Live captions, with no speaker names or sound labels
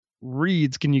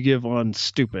reads can you give on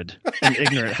stupid and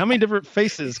ignorant? How many different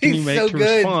faces can you make so to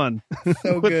good. respond?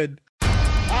 So good.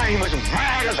 I'm as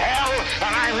mad as hell,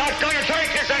 and I'm not going to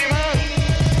take this anymore.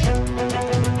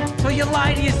 So you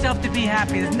lie to yourself to be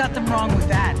happy. There's nothing wrong with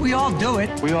that. We all do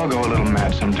it. We all go a little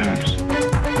mad sometimes.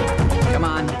 Come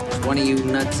on, if one of you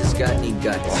nuts has got any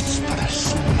guts. Let's put a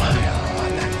smile on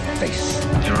that face.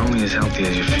 You're only as healthy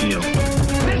as you feel.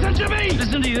 Listen to me!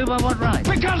 Listen to you by what right?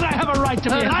 Because I have a right to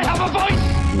be, and I have a voice!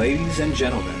 Ladies and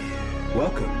gentlemen,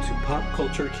 welcome to Pop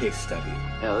Culture Case Study.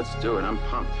 Yeah, let's do it. I'm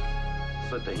pumped.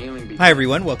 Let the healing be. Hi,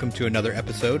 everyone. Welcome to another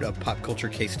episode of Pop Culture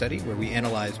Case Study, where we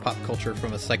analyze pop culture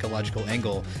from a psychological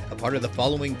angle, a part of the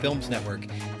Following Films Network.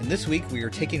 And this week, we are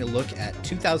taking a look at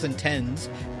 2010's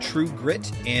True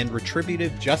Grit and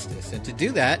Retributive Justice. And to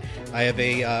do that, I have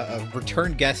a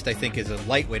return guest, I think is a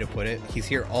light way to put it. He's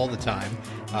here all the time.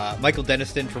 Michael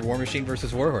Denniston for War Machine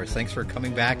vs. Warhorse. Thanks for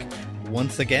coming back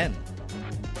once again.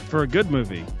 For a good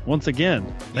movie, once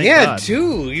again. Thank God.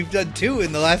 Two. You've done two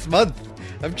in the last month.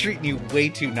 I'm treating you way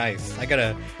too nice. I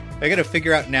gotta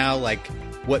figure out now, like,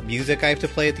 what music I have to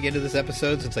play at the end of this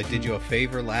episode, since I did you a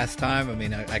favor last time. I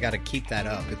mean, I gotta keep that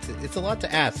up. It's a lot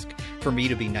to ask for me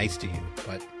to be nice to you,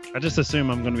 but I just assume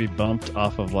I'm going to be bumped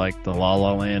off of, like, the La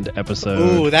La Land episode.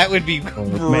 ooh, that would be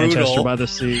brutal. Manchester by the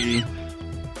Sea.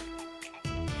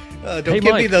 Don't Hey,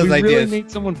 give Mike, me those we ideas. really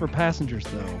need someone for Passengers,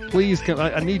 though. Please,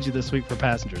 I need you this week for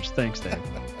Passengers. Thanks, Dave.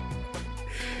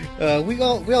 We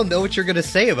all know what you're going to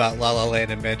say about La La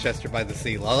Land and Manchester by the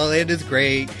Sea. La La Land is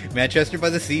great. Manchester by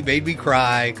the Sea made me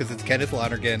cry because it's Kenneth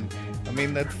Lonergan. I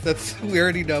mean, that's we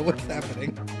already know what's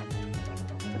happening.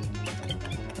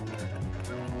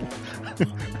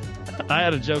 I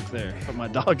had a joke there, but my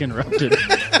dog interrupted.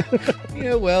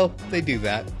 Yeah, well, they do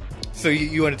that. So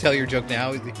you want to tell your joke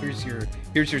now?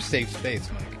 Here's your safe space,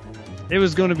 Mike. It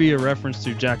was going to be a reference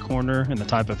to Jack Horner and the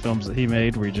type of films that he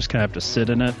made, where you just kind of have to sit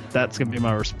in it. That's going to be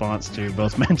my response to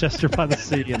both Manchester by the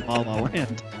Sea and La La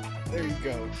Land. There you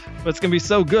go. But it's going to be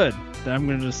so good that I'm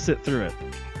going to just sit through it.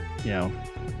 You know,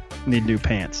 need new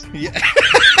pants. Yeah.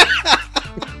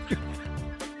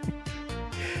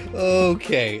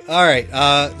 Okay. All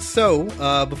right.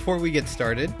 So before we get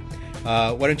started,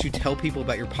 why don't you tell people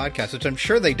about your podcast, which I'm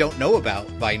sure they don't know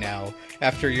about by now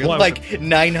after your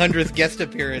 900th guest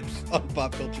appearance on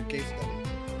Pop Culture Case Study.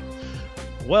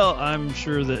 Well, I'm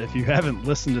sure that if you haven't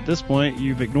listened at this point,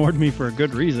 you've ignored me for a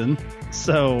good reason.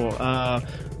 So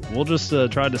we'll just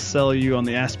try to sell you on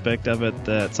the aspect of it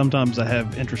that sometimes I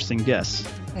have interesting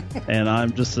guests. And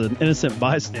I'm just an innocent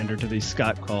bystander to these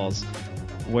Skype calls,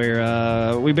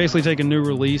 where we basically take a new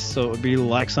release, so it would be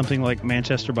like something like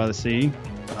Manchester by the Sea,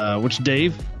 which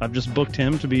Dave, I've just booked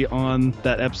him to be on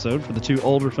that episode for the two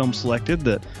older films selected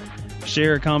that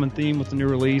share a common theme with the new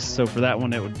release. So for that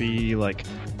one, it would be like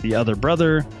The Other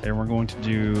Brother, and we're going to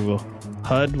do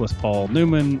HUD with Paul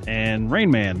Newman, and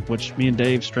Rain Man, which me and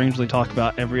Dave strangely talk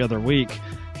about every other week,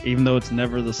 even though it's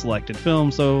never the selected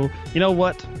film. So, you know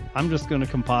what? I'm just going to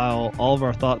compile all of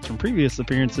our thoughts from previous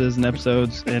appearances and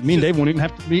episodes, and me and Dave won't even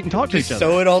have to meet and talk to each Just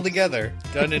other. sew it all together.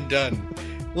 Done and done.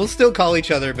 We'll still call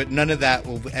each other, but none of that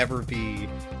will ever be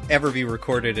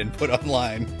recorded and put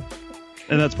online.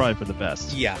 And that's probably for the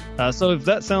best. Yeah. So if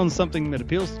that sounds something that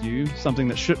appeals to you, something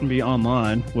that shouldn't be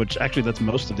online, which actually that's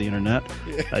most of the internet,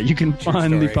 you can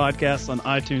find the podcast on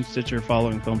iTunes, Stitcher,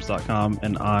 followingfilms.com,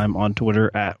 and I'm on Twitter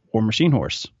at War Machine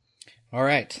Horse. All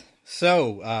right.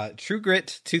 So, True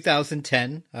Grit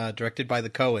 2010, directed by the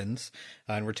Coens,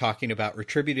 and we're talking about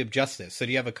Retributive Justice. So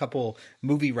do you have a couple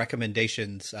movie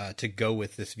recommendations to go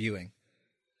with this viewing?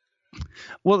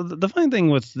 Well, the funny thing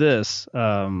with this,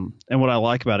 and what I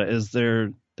like about it, is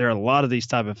there are a lot of these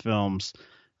type of films,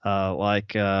 like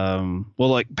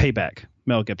Payback,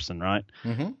 Mel Gibson, right?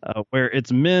 Mm-hmm. Where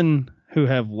it's men who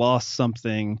have lost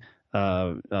something,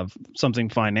 of something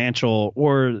financial,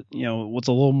 or, you know, what's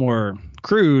a little more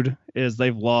crude is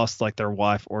they've lost like their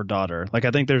wife or daughter. Like,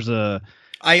 I think there's I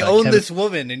own this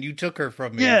woman and you took her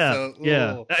from me. Yeah, so,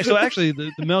 yeah. So actually,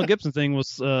 the Mel Gibson thing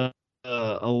was a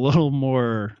little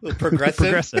more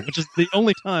progressive, which is the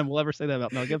only time we'll ever say that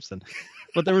about Mel Gibson.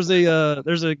 But there's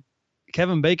a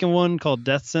Kevin Bacon one called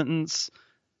Death Sentence,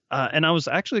 and I was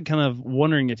actually kind of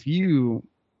wondering if you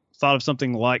thought of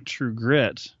something like True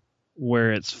Grit,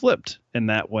 where it's flipped in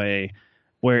that way,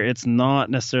 where it's not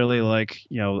necessarily like,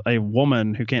 you know, a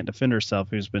woman who can't defend herself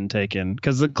who's been taken.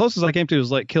 Because the closest I came to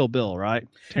was like Kill Bill, right?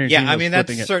 Yeah, I mean,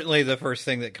 that's certainly the first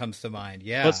thing that comes to mind.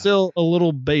 Yeah, but still, a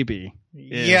little baby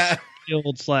is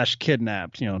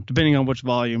killed/kidnapped. You know, depending on which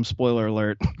volume. Spoiler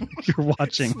alert! You're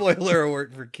watching. Spoiler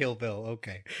alert for Kill Bill.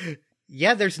 Okay.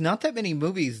 Yeah, there's not that many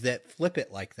movies that flip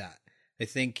it like that. I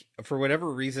think for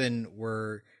whatever reason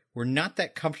we're we're not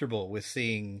that comfortable with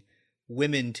seeing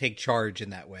women take charge in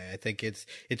that way. I think it's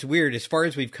weird. As far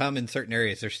as we've come in certain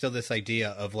areas, there's still this idea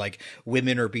of like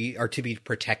women are to be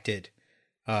protected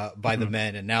by the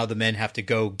men, and now the men have to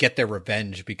go get their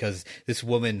revenge because this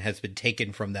woman has been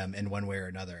taken from them in one way or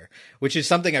another, which is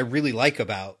something I really like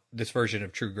about this version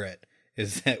of True Grit,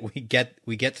 is that we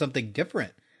get something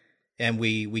different, and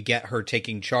we get her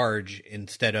taking charge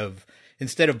instead of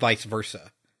vice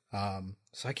versa.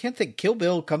 So I can't think. Kill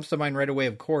Bill comes to mind right away,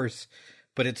 of course,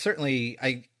 but it's certainly,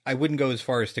 I wouldn't go as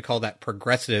far as to call that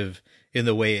progressive in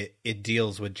the way it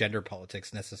deals with gender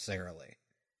politics necessarily.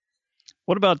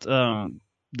 What about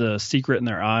The Secret in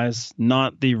Their Eyes?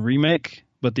 Not the remake,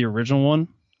 but the original one.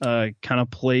 Kind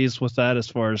of plays with that as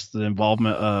far as the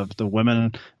involvement of the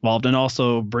women involved, and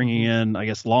also bringing in, I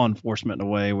guess, law enforcement in a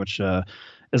way, which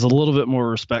is a little bit more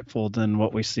respectful than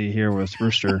what we see here with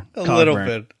Rooster a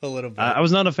Cogburn. little bit. I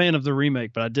was not a fan of the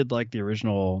remake, but I did like the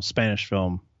original Spanish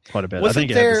film quite a bit. Wasn't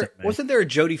there a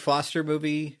Jodie Foster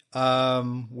movie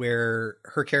where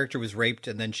her character was raped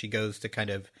and then she goes to kind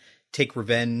of take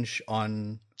revenge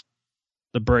on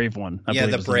The Brave One?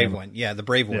 The Brave One. Yeah, The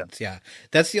Brave Ones. Yeah.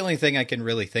 That's the only thing I can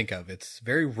really think of. It's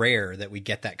very rare that we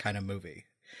get that kind of movie.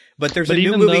 But there's a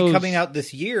new movie coming out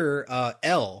this year,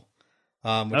 Elle,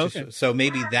 is, so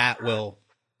maybe that will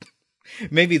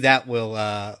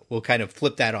kind of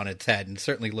flip that on its head, and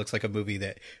certainly looks like a movie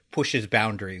that pushes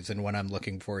boundaries and one I'm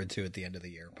looking forward to at the end of the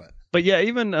year. But yeah,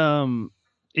 even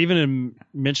in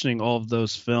mentioning all of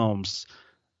those films,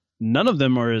 none of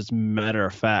them are as matter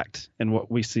of fact in what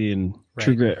we see in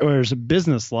True Grit, or as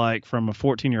business like from a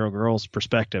 14-year-old girl's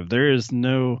perspective. There is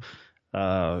no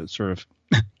sort of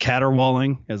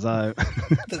caterwauling, as I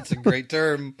that's a great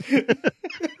term.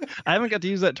 I haven't got to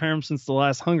use that term since the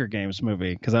last Hunger Games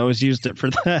movie, because I always used it for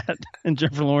that and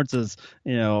Jennifer Lawrence's,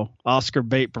 Oscar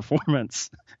bait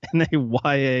performance in a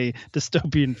YA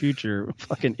dystopian future.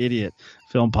 Fucking idiot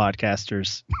film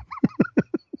podcasters.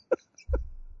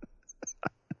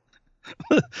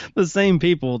 The same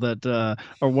people that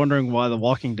are wondering why The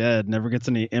Walking Dead never gets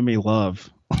any Emmy love.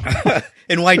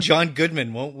 And why John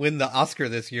Goodman won't win the Oscar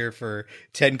this year for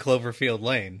 10 Cloverfield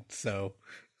Lane. So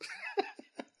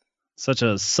such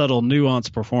a subtle,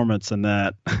 nuanced performance in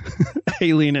that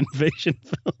alien invasion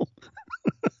film.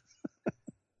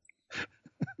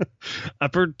 I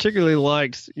particularly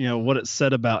liked, what it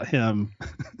said about him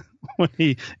when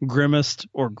he grimaced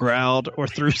or growled or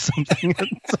threw something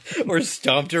or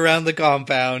stomped around the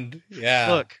compound.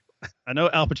 Yeah. Look, I know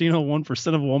Al Pacino won for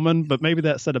Son of a Woman, but maybe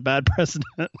that set a bad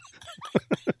precedent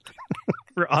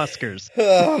for Oscars.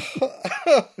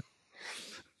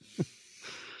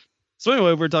 So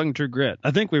anyway, we're talking True Grit. I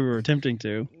think we were attempting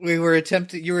to. You were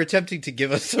attempting to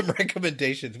give us some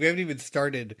recommendations. We haven't even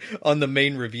started on the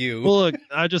main review. Well, look,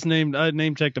 I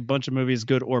name checked a bunch of movies,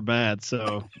 good or bad.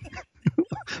 So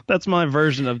that's my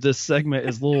version of this segment,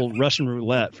 is a little Russian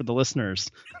roulette for the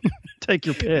listeners. Take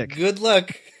your pick. Good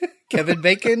luck. Kevin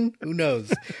Bacon? Who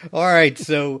knows? All right.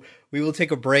 So we will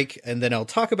take a break, and then I'll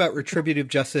talk about retributive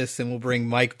justice, and we'll bring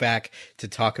Mike back to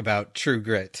talk about True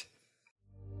Grit.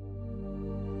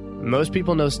 Most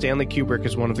people know Stanley Kubrick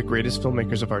as one of the greatest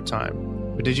filmmakers of our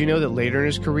time. But did you know that later in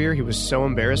his career, he was so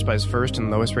embarrassed by his first and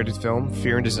lowest rated film,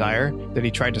 Fear and Desire, that he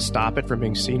tried to stop it from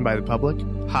being seen by the public?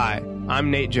 Hi,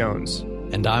 I'm Nate Jones.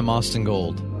 And I'm Austin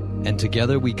Gold. And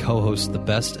together we co-host the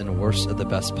Best and Worst of the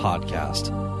Best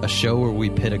podcast, a show where we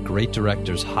pit a great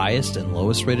director's highest and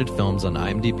lowest rated films on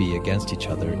IMDb against each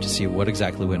other to see what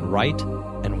exactly went right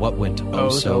and what went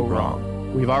so wrong.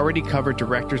 We've already covered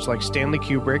directors like Stanley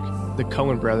Kubrick, the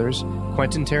Coen brothers,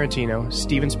 Quentin Tarantino,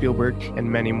 Steven Spielberg,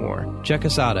 and many more. Check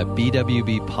us out at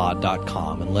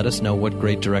bwbpod.com and let us know what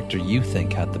great director you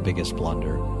think had the biggest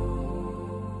blunder.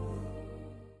 All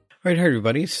right, hi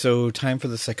everybody. So time for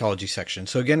the psychology section.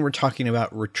 So again, we're talking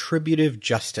about retributive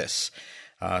justice.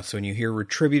 So when you hear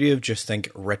retributive, just think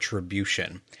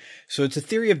retribution. So it's a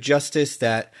theory of justice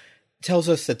that tells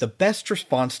us that the best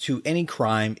response to any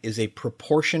crime is a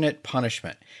proportionate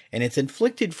punishment, and it's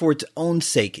inflicted for its own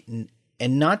sake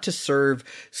and not to serve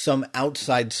some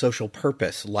outside social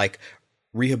purpose like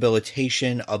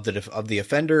rehabilitation of the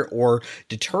offender or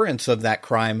deterrence of that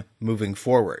crime moving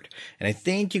forward. And I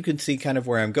think you can see kind of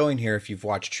where I'm going here if you've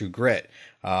watched True Grit,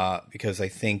 because I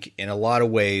think in a lot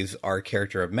of ways our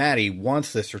character of Maddie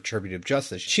wants this retributive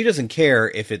justice. She doesn't care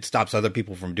if it stops other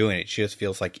people from doing it. She just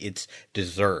feels like it's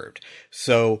deserved.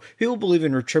 So people who believe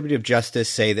in retributive justice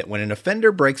say that when an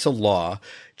offender breaks a law,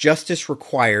 justice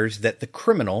requires that the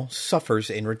criminal suffers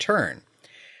in return.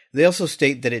 They also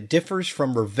state that it differs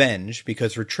from revenge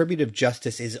because retributive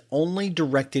justice is only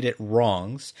directed at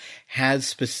wrongs, has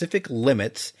specific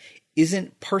limits,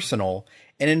 isn't personal,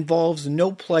 and involves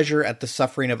no pleasure at the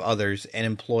suffering of others and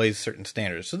employs certain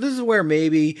standards. So this is where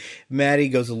maybe Maddie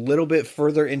goes a little bit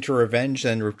further into revenge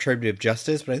than retributive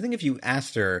justice, but I think if you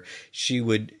asked her,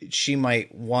 she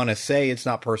might want to say it's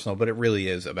not personal, but it really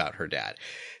is about her dad.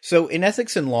 So in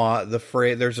ethics and law,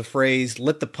 there's a phrase,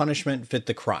 let the punishment fit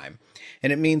the crime.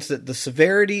 And it means that the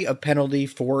severity of penalty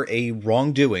for a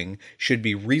wrongdoing should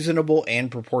be reasonable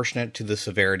and proportionate to the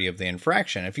severity of the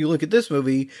infraction. If you look at this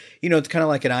movie, it's kind of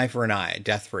like an eye for an eye, a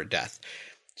death for a death.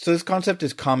 So this concept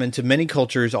is common to many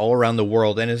cultures all around the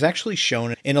world and is actually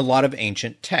shown in a lot of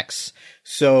ancient texts.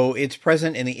 So it's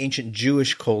present in the ancient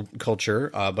Jewish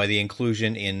culture by the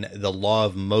inclusion in the Law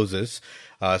of Moses,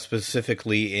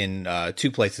 specifically in two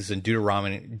places in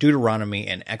Deuteronomy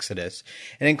and Exodus,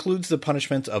 and includes the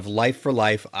punishments of life for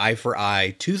life, eye for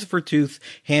eye, tooth for tooth,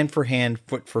 hand for hand,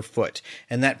 foot for foot.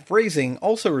 And that phrasing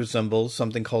also resembles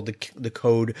something called the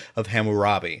Code of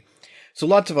Hammurabi. So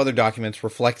lots of other documents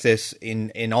reflect this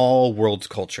in all world's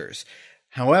cultures.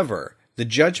 However, the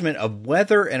judgment of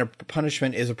whether a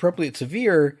punishment is appropriately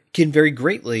severe can vary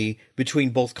greatly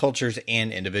between both cultures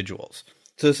and individuals.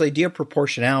 So this idea of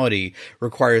proportionality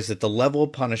requires that the level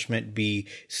of punishment be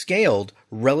scaled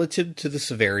relative to the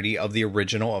severity of the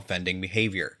original offending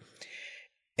behavior.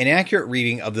 An accurate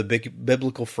reading of the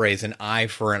biblical phrase, an eye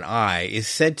for an eye, is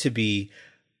said to be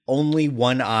only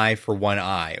one eye for one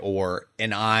eye, or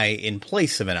an eye in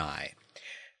place of an eye.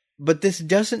 But this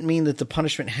doesn't mean that the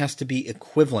punishment has to be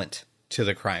equivalent to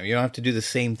the crime. You don't have to do the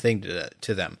same thing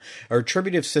to them. A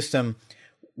retributive system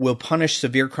will punish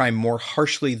severe crime more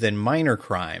harshly than minor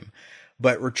crime,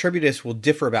 but retributists will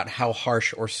differ about how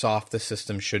harsh or soft the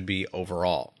system should be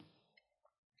overall.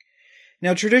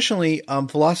 Now, traditionally,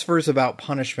 philosophers about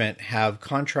punishment have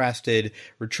contrasted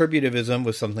retributivism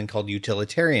with something called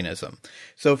utilitarianism.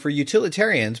 So for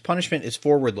utilitarians, punishment is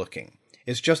forward-looking.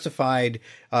 It's justified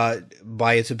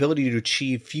by its ability to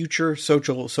achieve future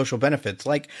social benefits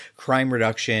like crime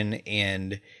reduction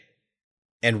and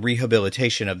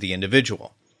rehabilitation of the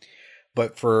individual.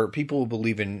 But for people who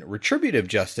believe in retributive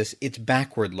justice, it's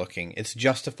backward looking. It's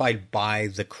justified by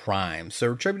the crime.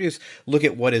 So retributives look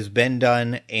at what has been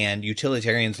done, and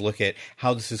utilitarians look at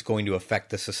how this is going to affect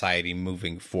the society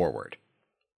moving forward.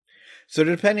 So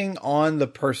depending on the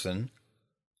person,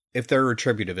 if they're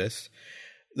retributivists,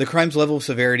 the crime's level of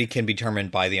severity can be determined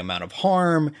by the amount of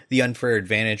harm, the unfair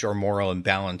advantage, or moral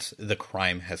imbalance the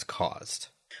crime has caused.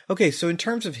 Okay, so in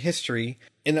terms of history,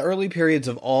 in the early periods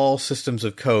of all systems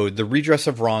of code, the redress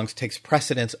of wrongs takes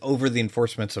precedence over the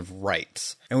enforcement of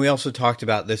rights. And we also talked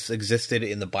about this existed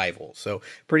in the Bible, so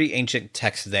pretty ancient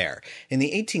text there. In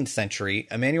the 18th century,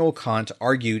 Immanuel Kant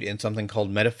argued in something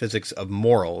called Metaphysics of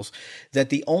Morals that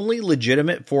the only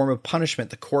legitimate form of punishment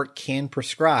the court can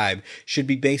prescribe should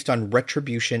be based on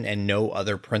retribution and no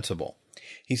other principle.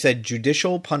 He said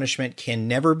judicial punishment can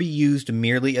never be used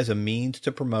merely as a means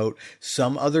to promote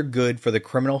some other good for the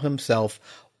criminal himself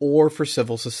or for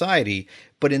civil society,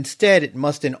 but instead it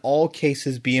must in all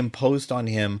cases be imposed on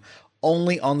him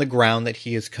only on the ground that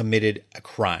he has committed a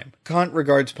crime. Kant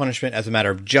regards punishment as a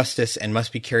matter of justice and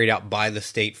must be carried out by the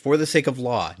state for the sake of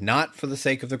law, not for the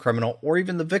sake of the criminal or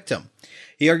even the victim.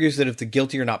 He argues that if the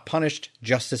guilty are not punished,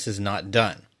 justice is not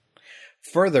done.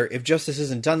 Further, if justice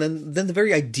isn't done, then the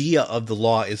very idea of the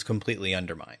law is completely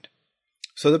undermined.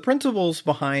 So the principles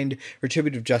behind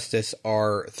retributive justice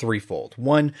are threefold.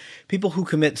 One, people who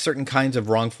commit certain kinds of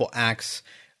wrongful acts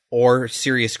or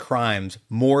serious crimes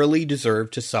morally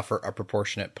deserve to suffer a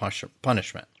proportionate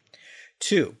punishment.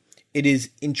 Two, it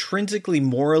is intrinsically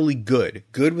morally good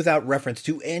without reference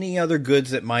to any other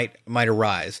goods that might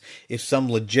arise, if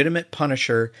some legitimate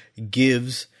punisher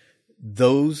gives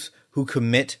those who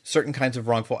commit certain kinds of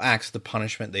wrongful acts the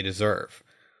punishment they deserve.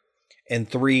 And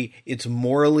three, it's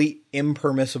morally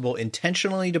impermissible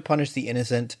intentionally to punish the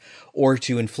innocent or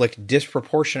to inflict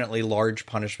disproportionately large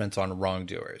punishments on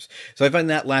wrongdoers. So I find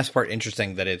that last part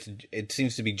interesting, that it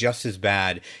seems to be just as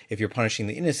bad if you're punishing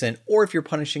the innocent or if you're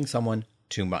punishing someone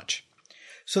too much.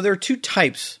 So there are two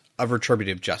types of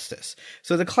retributive justice.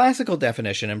 So the classical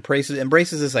definition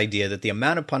embraces this idea that the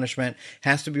amount of punishment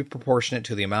has to be proportionate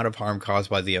to the amount of harm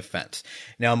caused by the offense.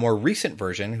 Now, a more recent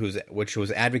version, which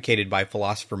was advocated by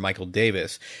philosopher Michael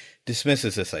Davis,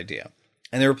 dismisses this idea.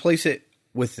 And they replace it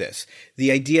with this: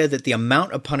 the idea that the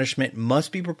amount of punishment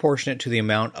must be proportionate to the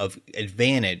amount of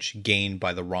advantage gained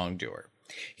by the wrongdoer.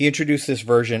 He introduced this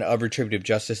version of retributive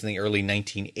justice in the early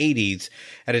 1980s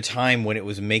at a time when it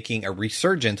was making a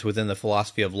resurgence within the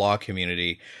philosophy of law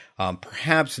community,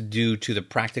 perhaps due to the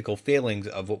practical failings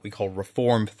of what we call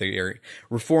reform theory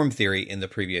in the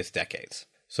previous decades.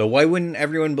 So why wouldn't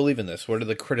everyone believe in this? What are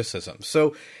the criticisms?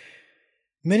 So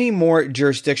Many more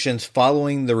jurisdictions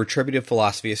following the retributive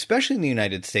philosophy, especially in the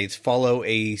United States, follow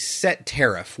a set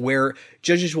tariff where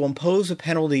judges will impose a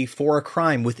penalty for a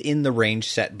crime within the range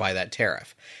set by that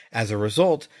tariff. As a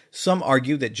result, some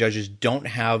argue that judges don't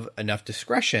have enough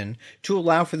discretion to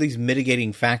allow for these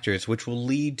mitigating factors, which will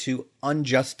lead to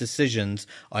unjust decisions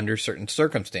under certain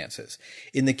circumstances.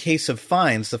 In the case of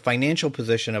fines, the financial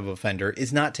position of an offender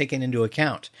is not taken into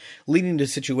account, leading to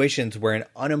situations where an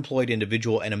unemployed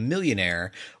individual and a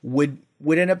millionaire would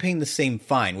end up paying the same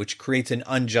fine, which creates an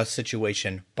unjust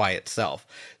situation by itself.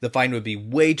 The fine would be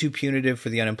way too punitive for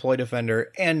the unemployed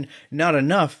offender and not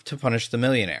enough to punish the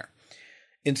millionaire.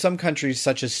 In some countries,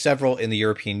 such as several in the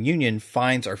European Union,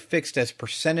 fines are fixed as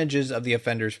percentages of the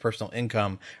offender's personal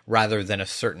income rather than a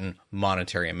certain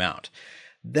monetary amount.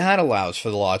 That allows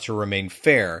for the law to remain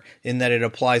fair in that it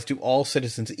applies to all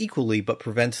citizens equally, but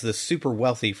prevents the super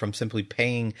wealthy from simply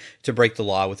paying to break the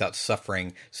law without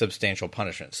suffering substantial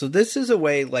punishment. So this is a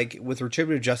way, like with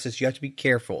retributive justice, you have to be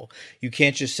careful. You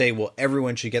can't just say, well,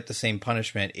 everyone should get the same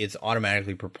punishment. It's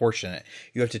automatically proportionate.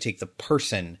 You have to take the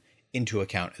person into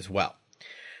account as well.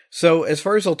 So as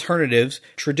far as alternatives,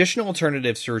 traditional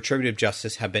alternatives to retributive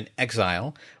justice have been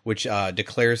exile, which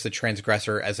declares the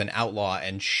transgressor as an outlaw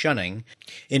and shunning.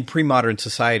 In pre-modern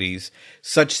societies,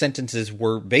 such sentences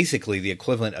were basically the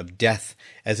equivalent of death,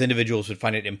 as individuals would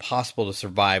find it impossible to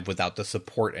survive without the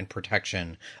support and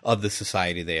protection of the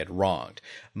society they had wronged.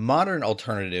 Modern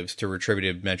alternatives to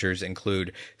retributive measures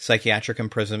include psychiatric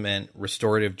imprisonment,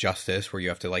 restorative justice, where you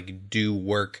have to do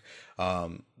work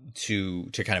to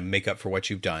kind of make up for what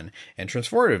you've done, and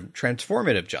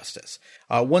transformative justice.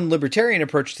 One libertarian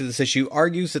approach to this issue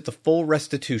argues that the full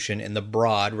restitution in the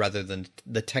broad rather than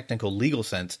the technical legal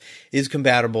sense is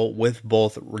compatible with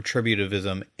both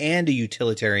retributivism and a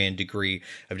utilitarian degree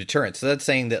of deterrence. So that's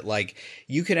saying that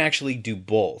you can actually do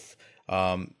both.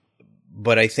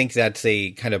 But I think that's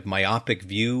a kind of myopic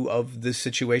view of this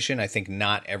situation. I think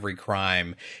not every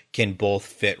crime can both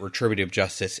fit retributive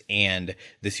justice and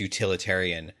this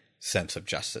utilitarian sense of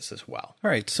justice as well.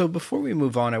 All right, so before we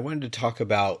move on, I wanted to talk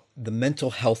about the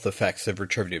mental health effects of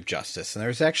retributive justice. And there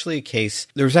was actually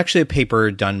a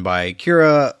paper done by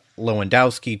Kira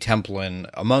Lewandowski, Templin,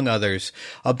 among others,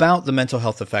 about the mental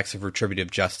health effects of retributive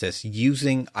justice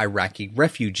using Iraqi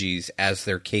refugees as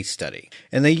their case study.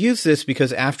 And they used this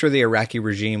because after the Iraqi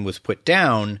regime was put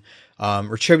down,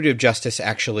 retributive justice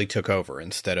actually took over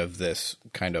instead of this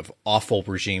kind of awful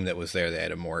regime that was there. They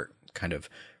had a more kind of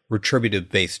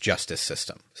retributive-based justice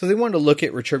system. So they wanted to look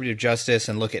at retributive justice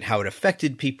and look at how it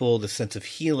affected people, the sense of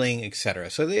healing, etc.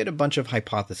 So they had a bunch of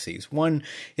hypotheses. One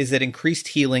is that increased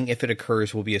healing, if it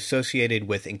occurs, will be associated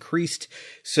with increased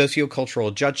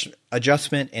sociocultural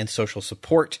adjustment and social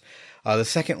support. The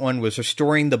second one was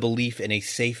restoring the belief in a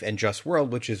safe and just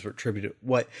world, which is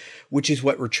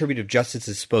what retributive justice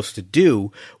is supposed to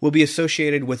do, will be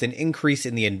associated with an increase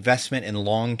in the investment in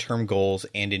long-term goals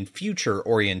and in future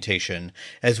orientation,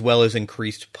 as well as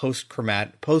increased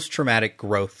post-traumatic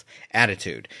growth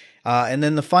attitude. And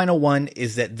then the final one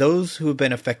is that those who have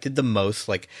been affected the most,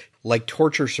 like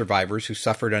torture survivors who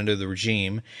suffered under the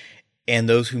regime, and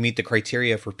those who meet the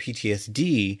criteria for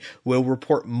PTSD will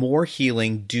report more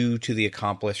healing due to the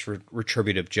accomplished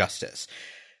retributive justice.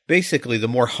 Basically, the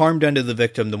more harm done to the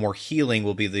victim, the more healing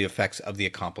will be the effects of the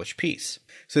accomplished peace.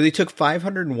 So they took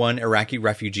 501 Iraqi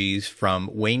refugees from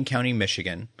Wayne County,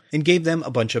 Michigan, and gave them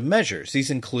a bunch of measures.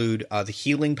 These include the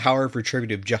healing power of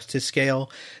retributive justice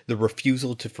scale, the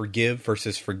refusal to forgive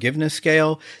versus forgiveness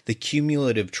scale, the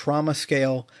cumulative trauma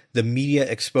scale, the media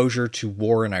exposure to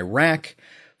war in Iraq,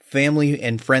 family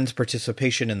and friends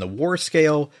participation in the war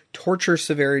scale, torture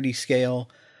severity scale,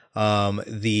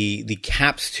 the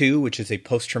CAPS-2, which is a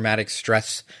post-traumatic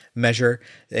stress measure,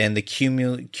 and the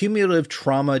cumulative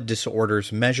trauma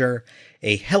disorders measure,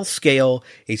 a health scale,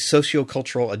 a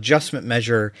sociocultural adjustment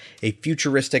measure, a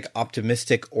futuristic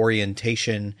optimistic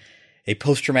orientation, a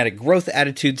post-traumatic growth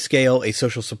attitude scale, a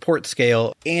social support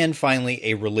scale, and finally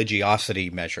a religiosity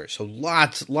measure. So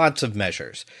lots of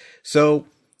measures. So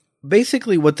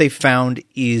basically what they found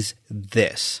is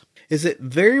this, is that the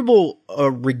variable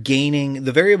of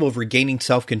regaining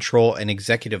self-control and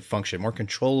executive function, more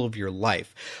control of your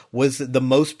life, was the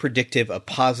most predictive of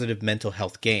positive mental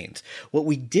health gains. What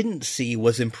we didn't see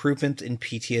was improvement in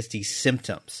PTSD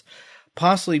symptoms,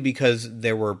 possibly because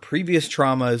there were previous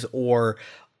traumas or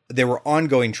there were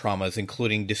ongoing traumas,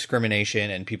 including discrimination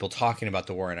and people talking about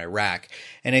the war in Iraq.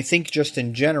 And I think just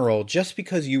in general, just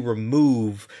because you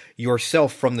remove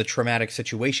yourself from the traumatic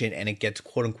situation and it gets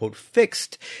quote unquote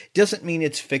fixed, doesn't mean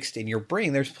it's fixed in your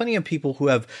brain. There's plenty of people who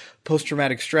have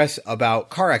post-traumatic stress about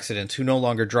car accidents who no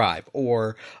longer drive,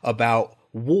 or about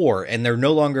war and they're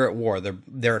no longer at war.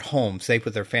 They're at home, safe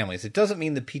with their families. It doesn't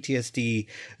mean the PTSD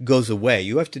goes away.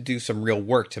 You have to do some real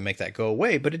work to make that go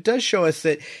away. But it does show us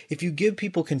that if you give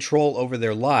people control over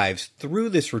their lives through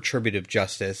this retributive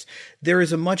justice, there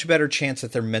is a much better chance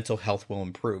that their mental health will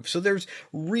improve. So there's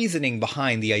reasoning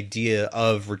behind the idea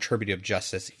of retributive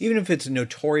justice, even if it's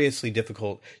notoriously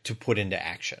difficult to put into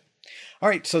action. All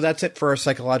right, so that's it for our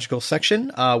psychological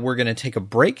section. We're going to take a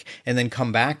break and then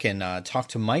come back and talk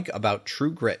to Mike about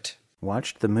True Grit.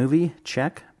 Watched the movie?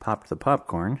 Check. Popped the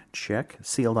popcorn? Check.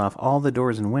 Sealed off all the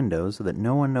doors and windows so that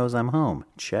no one knows I'm home?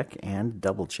 Check and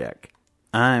double check.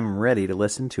 I'm ready to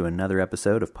listen to another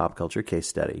episode of Pop Culture Case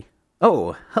Study.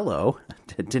 Oh, hello.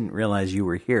 Didn't realize you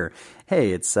were here.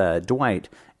 Hey, it's Dwight,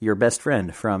 your best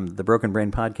friend from the Broken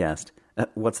Brain Podcast.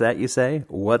 What's that, you say?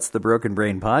 What's the Broken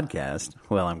Brain Podcast?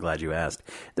 Well, I'm glad you asked.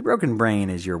 The Broken Brain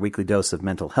is your weekly dose of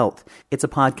mental health. It's a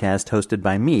podcast hosted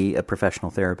by me, a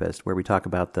professional therapist, where we talk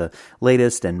about the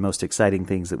latest and most exciting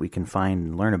things that we can find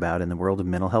and learn about in the world of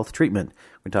mental health treatment.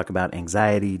 We talk about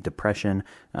anxiety, depression,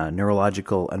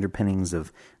 neurological underpinnings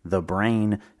of the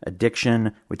brain,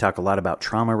 addiction. We talk a lot about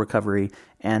trauma recovery,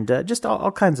 and just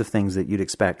all kinds of things that you'd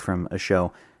expect from a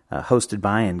show hosted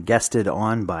by and guested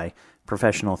on by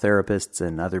professional therapists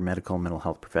and other medical and mental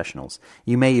health professionals.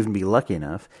 You may even be lucky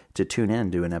enough to tune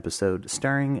in to an episode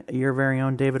starring your very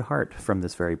own David Hart from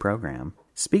this very program.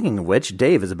 Speaking of which,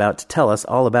 Dave is about to tell us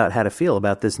all about how to feel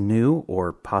about this new,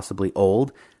 or possibly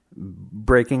old,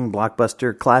 breaking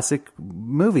blockbuster classic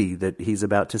movie that he's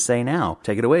about to say now.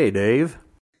 Take it away, Dave.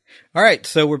 All right,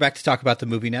 so we're back to talk about the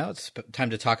movie now. It's time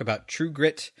to talk about True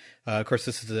Grit. Of course,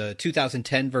 this is the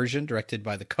 2010 version directed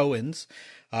by the Coens.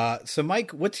 So,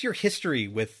 Mike, what's your history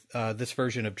with this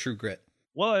version of True Grit?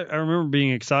 Well, I remember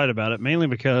being excited about it, mainly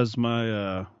because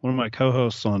my one of my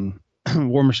co-hosts on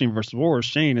War Machine vs. War,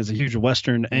 Shane, is a huge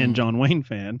Western and John Wayne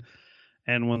fan.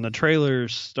 And when the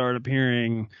trailers started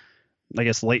appearing, I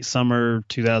guess late summer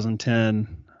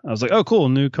 2010, I was like, oh, cool,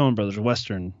 new Coen Brothers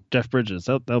Western, Jeff Bridges,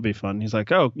 that'll be fun. He's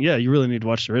like, oh, yeah, you really need to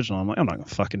watch the original. I'm like, I'm not going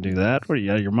to fucking do that. What are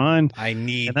you, out of your mind? I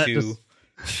need to.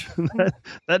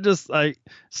 That just,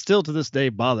 still to this day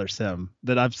bothers him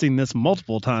that I've seen this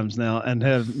multiple times now and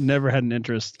have never had an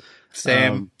interest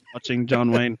watching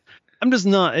John Wayne. I'm just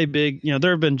not a big, there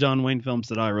have been John Wayne films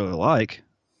that I really like,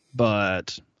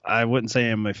 but I wouldn't say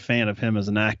I'm a fan of him as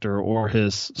an actor or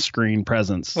his screen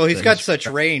presence. Well, he's got such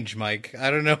range, Mike. I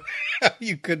don't know how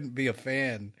you couldn't be a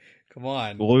fan. Come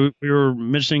on. Well, we were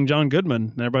mentioning John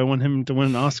Goodman, and everybody wanted him to win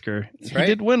an Oscar. That's right.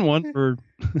 He did win one for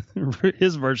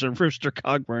his version of Rooster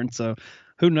Cogburn, so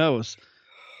who knows?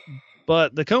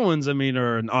 But the Coens,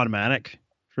 are an automatic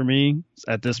for me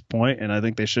at this point, and I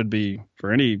think they should be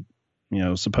for any,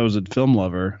 supposed film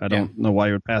lover. I don't know why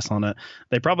you would pass on it.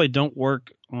 They probably don't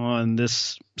work on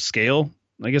this scale,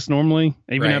 I guess, normally.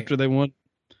 Even after they won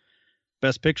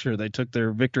Best Picture, they took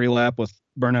their victory lap with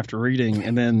Burn After Reading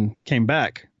and then came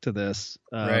back to this.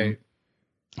 Right.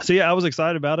 So yeah, I was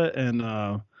excited about it, and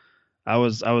I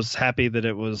was happy that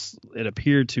it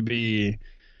appeared to be,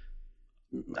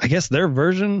 I guess, their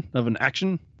version of an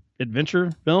action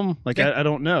adventure film. I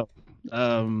don't know.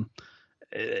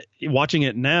 Watching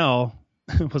it now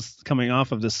was coming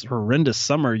off of this horrendous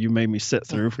summer you made me sit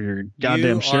through for your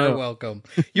goddamn show. You are welcome.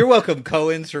 You're welcome,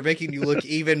 Coens, for making you look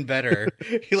even better.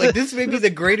 You're like, this may be the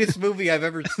greatest movie I've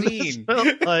ever seen.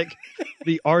 Felt like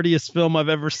the artiest film I've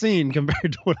ever seen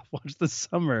compared to what I watched this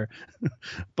summer.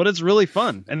 But it's really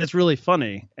fun, and it's really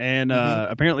funny. And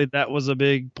apparently that was a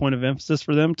big point of emphasis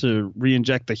for them, to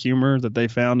re-inject the humor that they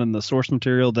found in the source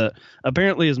material that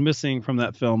apparently is missing from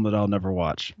that film that I'll never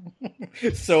watch.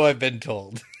 So I've been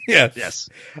told. Yes. Yes.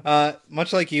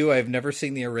 Much like you, I've never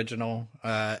seen the original.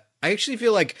 I actually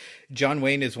feel like John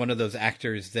Wayne is one of those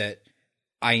actors that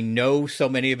I know so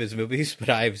many of his movies, but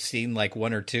I've seen like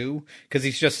one or two, because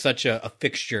he's just such a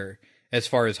fixture as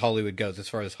far as Hollywood goes, as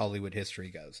far as Hollywood history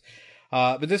goes.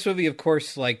 But this movie, of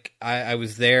course, like I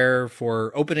was there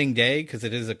for opening day because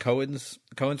it is a Coens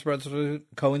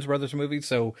Brothers movie.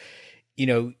 So,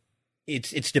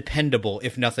 it's dependable,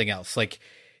 if nothing else. Like,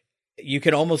 you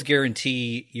can almost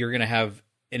guarantee you're going to have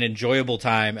an enjoyable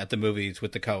time at the movies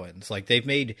with the Coens. Like, they've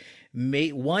made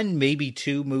one, maybe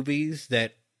two movies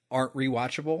that aren't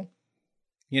rewatchable,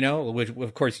 which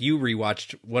of course you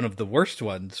rewatched one of the worst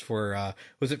ones for,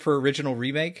 was it for Original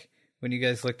Remake? When you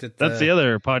guys looked at That's the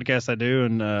other podcast I do.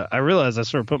 And I realized I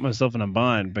sort of put myself in a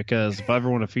bind, because if I ever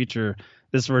want to feature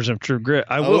this version of True Grit,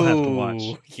 I will have to watch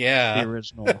the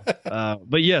original.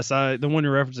 But yes, the one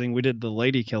you're referencing, we did The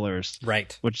Lady Killers,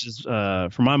 right? Which is,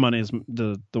 for my money, is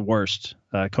the worst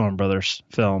Coen Brothers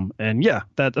film. And yeah,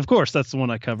 that, of course, that's the one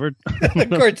I covered. Of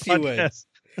course you would.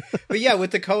 But yeah,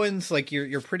 with the Coens, like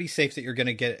you're pretty safe that you're going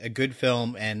to get a good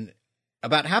film, and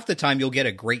about half the time you'll get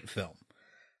a great film.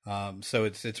 So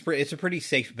it's a pretty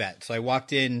safe bet. So I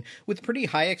walked in with pretty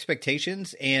high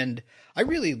expectations, and I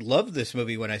really loved this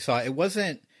movie when I saw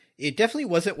it. It definitely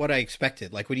wasn't what I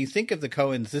expected. Like when you think of the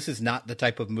Coens, this is not the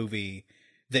type of movie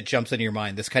that jumps into your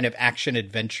mind, this kind of action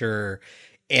adventure.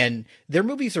 And their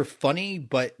movies are funny,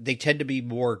 but they tend to be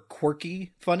more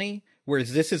quirky funny,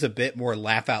 whereas this is a bit more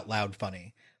laugh out loud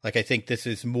funny. Like I think this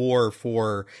is more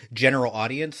for general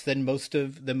audience than most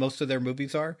of their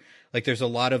movies are. Like there's a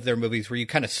lot of their movies where you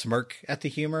kind of smirk at the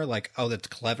humor, like, oh, that's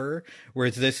clever.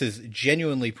 Whereas this is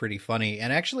genuinely pretty funny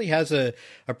and actually has a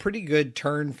pretty good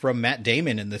turn from Matt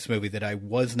Damon in this movie that I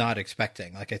was not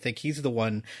expecting. Like I think he's the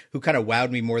one who kind of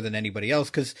wowed me more than anybody else.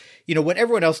 Cause you know, what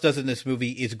everyone else does in this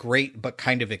movie is great, but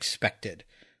kind of expected.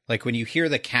 Like when you hear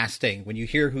the casting, when you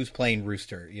hear who's playing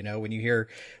Rooster, you know, when you hear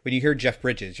Jeff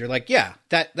Bridges, you're like, yeah,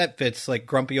 that fits, like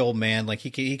grumpy old man. Like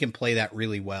he can play that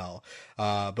really well.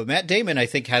 But Matt Damon, I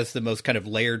think, has the most kind of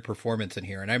layered performance in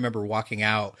here. And I remember walking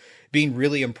out being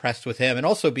really impressed with him and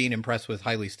also being impressed with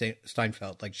Hailee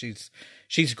Steinfeld. Like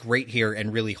she's great here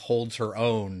and really holds her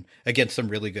own against some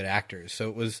really good actors.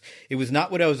 So it was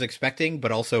not what I was expecting,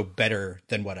 but also better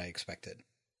than what I expected.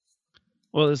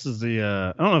 Well, this is I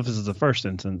don't know if this is the first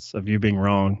instance of you being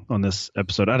wrong on this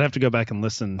episode. I'd have to go back and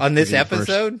listen. On this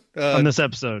episode? On this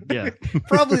episode, yeah.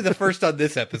 Probably the first on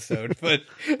this episode, but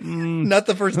not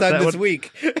the first time this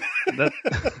week.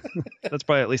 That's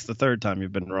probably at least the third time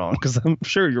you've been wrong, because I'm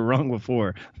sure you're wrong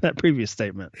before that previous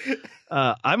statement.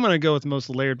 I'm going to go with the most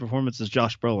layered performance as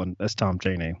Josh Brolin as Tom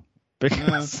Chaney.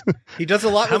 Because he does a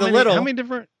lot with a little.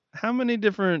 How many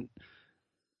different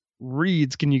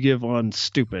reads can you give on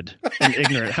stupid and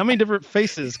ignorant? How many different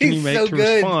faces can you make to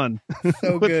respond?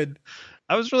 So good.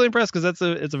 I was really impressed because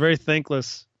it's a very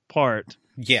thankless part.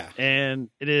 Yeah. And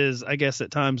it is, I guess,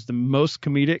 at times the most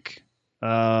comedic,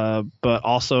 but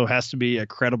also has to be a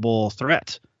credible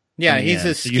threat. Yeah, he's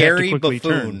a scary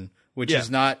buffoon, which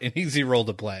is not an easy role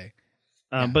to play.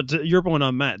 But to your point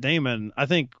on Matt Damon, I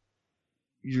think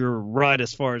you're right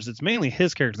as far as it's mainly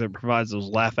his character that provides those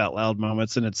laugh out loud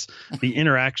moments, and it's the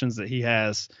interactions that he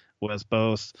has with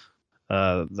both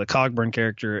the Cogburn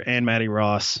character and Matty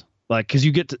Ross. Like, because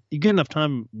you get enough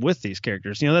time with these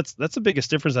characters. You know, that's the biggest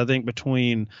difference I think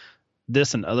between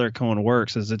this and other Coen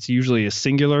works is it's usually a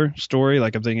singular story.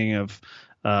 Like I'm thinking of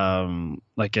something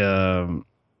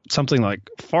like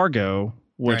Fargo,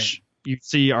 which you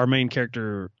see our main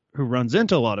character who runs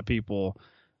into a lot of people,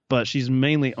 but she's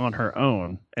mainly on her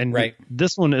own. And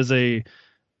this one is a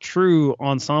true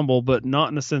ensemble, but not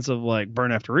in the sense of like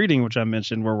Burn After Reading, which I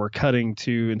mentioned, where we're cutting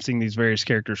to and seeing these various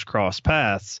characters cross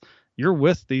paths. You're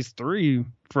with these three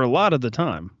for a lot of the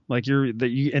time. Like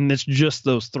and it's just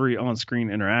those three on screen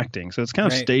interacting. So it's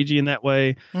kind of stagey in that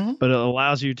way, but it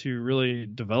allows you to really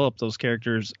develop those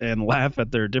characters and laugh at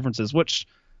their differences, which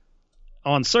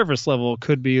on surface level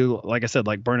could be, like I said,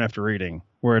 like Burn After Reading,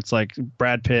 where it's like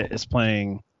Brad Pitt is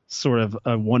playing sort of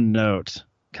a one note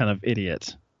kind of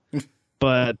idiot.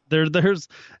 But there's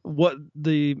what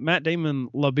the Matt Damon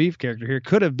LaBeef character here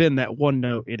could have been, that one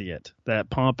note idiot, that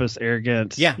pompous,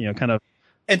 arrogant, kind of.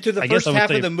 And through the first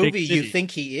half of the movie, you think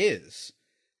he is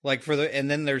like and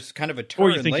then there's kind of a turn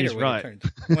or you think later he's when right. He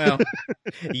turns. Well,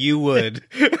 you would.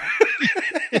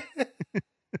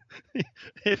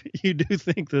 If you do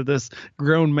think that this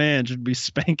grown man should be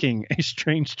spanking a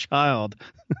strange child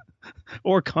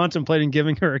or contemplating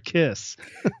giving her a kiss.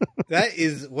 That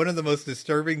is one of the most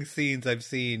disturbing scenes I've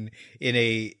seen in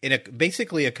a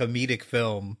basically a comedic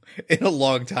film in a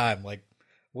long time. Like,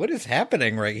 what is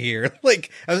happening right here? Like,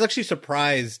 I was actually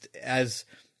surprised as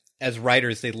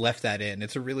writers they left that in.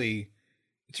 It's a really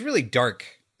dark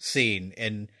scene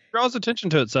and draws attention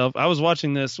to itself. I was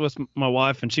watching this with my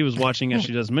wife, and she was watching, as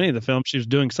she does many of the films. She was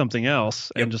doing something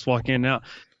else and just walking in and out.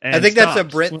 And I think that's a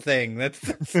Brit thing.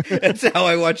 That's how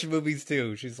I watch movies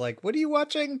too. She's like, "What are you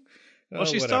watching?" Well,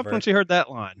 she stopped when she heard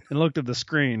that line and looked at the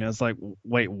screen. I was like,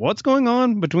 "Wait, what's going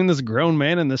on between this grown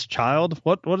man and this child?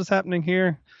 What is happening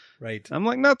here?" Right. I'm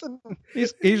like, nothing.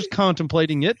 He's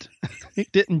contemplating it. He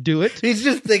didn't do it. He's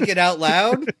just thinking out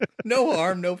loud. No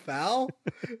harm, no foul.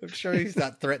 I'm sure he's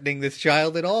not threatening this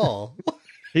child at all.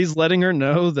 He's letting her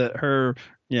know that her,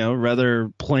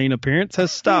 rather plain appearance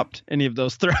has stopped any of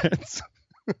those threats.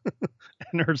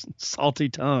 And her salty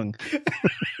tongue.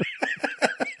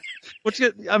 Which,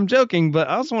 I'm joking, but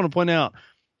I also want to point out,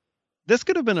 this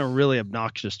could have been a really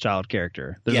obnoxious child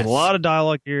character. There's a lot of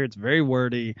dialogue here. It's very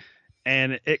wordy.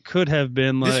 And it could have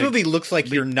been like... This movie looks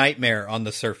like your nightmare on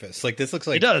the surface. Like, this looks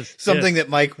like it does. Something that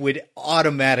Mike would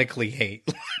automatically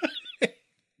hate.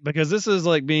 because this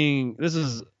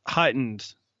is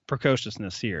heightened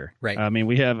precociousness here. Right. I mean,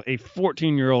 we have a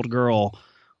 14-year-old girl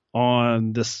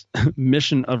on this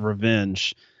mission of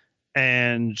revenge,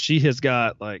 and she has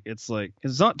got it's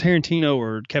not Tarantino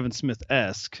or Kevin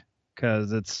Smith-esque,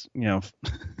 because it's,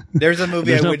 there's a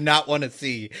movie I would not want to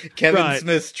see. Kevin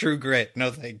Smith's True Grit.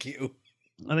 No, thank you.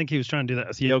 I think he was trying to do that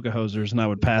with Yoga Hosers, and I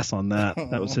would pass on that.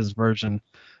 That was his version.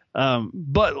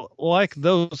 But like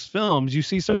those films, you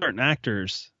see certain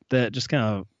actors that just kind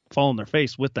of fall on their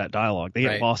face with that dialogue. They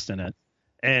get lost in it.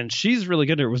 And she's really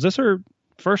good at it. Was this her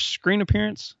first screen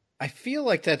appearance? I feel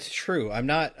like that's true. I'm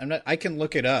not, I can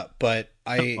look it up, but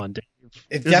Come on, Dave.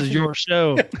 This is your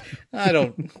show.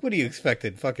 What do you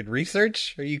expected? Fucking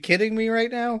research? Are you kidding me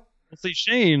right now? Well, see,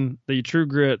 Shane, the True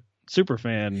Grit super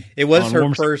fan. It was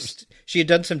her first. She had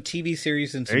done some TV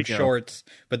series and some shorts,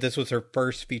 but this was her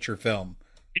first feature film.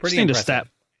 Pretty impressive.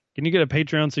 Can you get a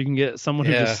Patreon so you can get someone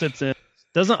who just sits in?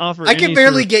 Doesn't offer. I can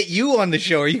barely get you on the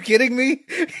show. Are you kidding me?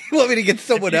 You want me to get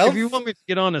someone else? If you want me to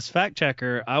get on as fact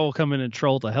checker, I will come in and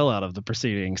troll the hell out of the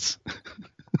proceedings.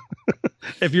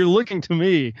 If you're looking to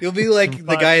me, you'll be like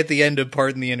the guy at the end of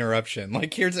Pardon the Interruption.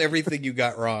 Like, here's everything you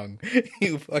got wrong,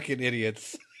 you fucking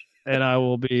idiots. And I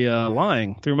will be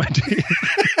lying through my teeth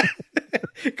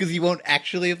because you won't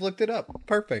actually have looked it up.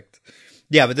 Perfect.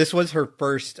 Yeah, but this was her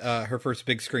first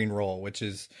big screen role, which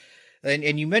is.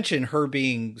 And you mentioned her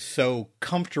being so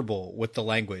comfortable with the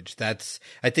language.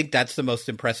 I think that's the most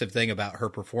impressive thing about her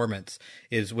performance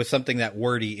is with something that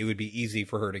wordy, it would be easy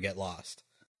for her to get lost.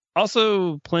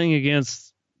 Also playing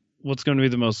against what's going to be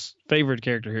the most favored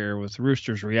character here with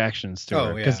Rooster's reactions to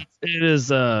her. Because it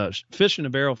is fish in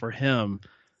a barrel for him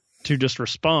to just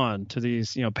respond to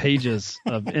these, pages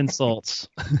of insults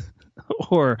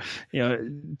or,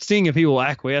 seeing if he will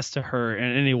acquiesce to her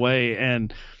in any way.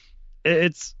 And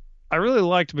I really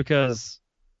liked because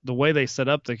the way they set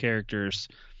up the characters,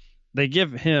 they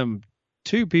give him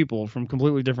two people from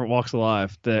completely different walks of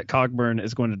life that Cogburn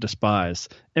is going to despise.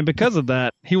 And because of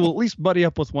that, he will at least buddy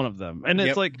up with one of them. And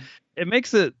it's it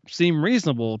makes it seem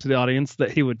reasonable to the audience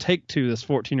that he would take to this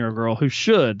 14-year-old girl who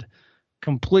should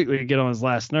completely get on his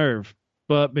last nerve.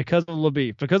 But because of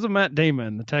LaBeef, because of Matt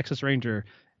Damon, the Texas Ranger,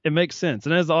 it makes sense.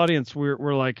 And as the audience,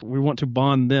 we're like, we want to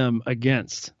bond them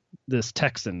against this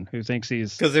Texan who thinks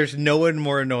he's... Because there's no one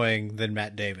more annoying than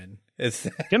Matt Damon.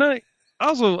 Can I...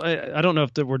 Also, I don't know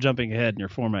if we're jumping ahead in your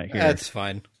format here. That's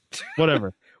fine.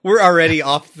 Whatever. We're already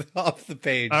off the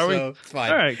page, so it's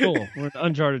fine. All right, cool. We're in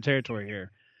uncharted territory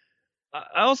here.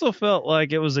 I also felt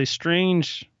like it was a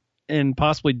strange and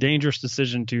possibly dangerous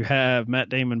decision to have Matt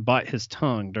Damon bite his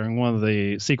tongue during one of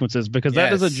the sequences, because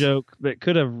that is a joke that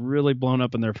could have really blown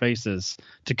up in their faces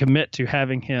to commit to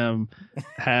having him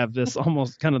have this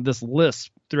almost kind of this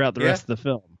lisp throughout the rest of the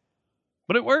film.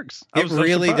 But it works. It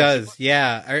really does.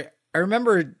 Yeah. I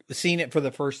remember seeing it for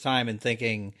the first time and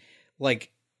thinking, like,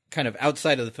 kind of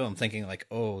outside of the film, thinking like,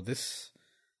 oh, this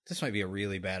might be a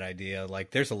really bad idea.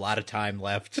 Like, there's a lot of time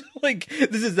left. Like,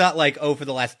 this is not like, oh, for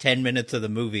the last 10 minutes of the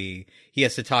movie, he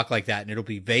has to talk like that and it'll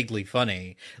be vaguely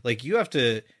funny. Like,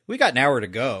 we got an hour to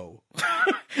go.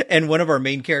 And one of our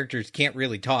main characters can't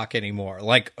really talk anymore.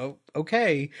 Like, oh,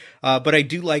 okay. But I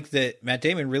do like that Matt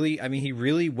Damon he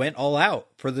really went all out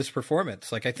for this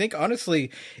performance. Like, I think,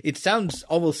 honestly, it sounds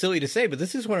almost silly to say, but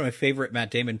this is one of my favorite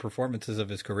Matt Damon performances of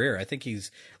his career. I think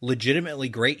he's legitimately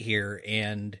great here,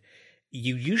 and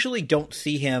you usually don't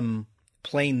see him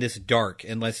playing this dark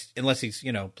unless he's,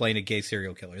 playing a gay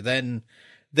serial killer.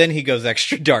 Then he goes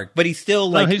extra dark, but he's still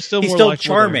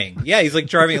charming. Yeah, he's like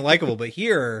charming and likable. But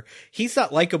here, he's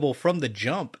not likable from the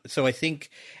jump. So I think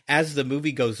as the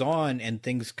movie goes on and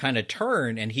things kind of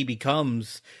turn, and he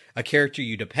becomes a character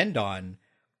you depend on,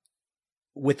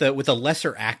 with a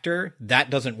lesser actor, that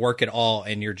doesn't work at all,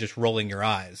 and you're just rolling your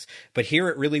eyes. But here,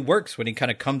 it really works when he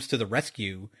kind of comes to the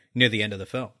rescue near the end of the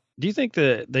film. Do you think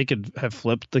that they could have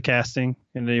flipped the casting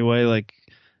in any way, like?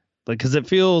 Because it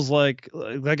feels like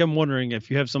I'm wondering if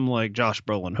you have someone like Josh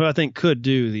Brolin, who I think could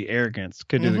do the arrogance,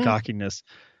 could do the cockiness,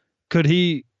 could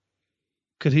he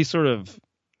sort of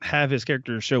have his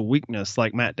character show weakness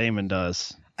like Matt Damon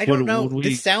does? I don't know.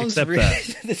 This sounds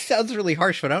really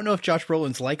harsh, but I don't know if Josh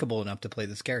Brolin's likable enough to play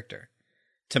this character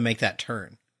to make that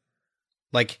turn.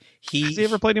 Like has he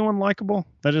ever played anyone likable?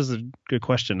 That is a good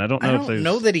question. I don't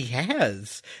know that he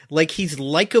has. Like, he's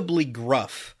likably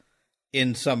gruff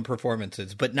in some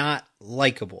performances, but not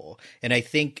likable. And I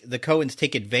think the Coens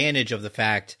take advantage of the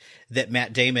fact that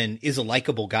Matt Damon is a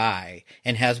likable guy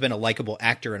and has been a likable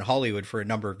actor in Hollywood for a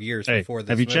number of years before this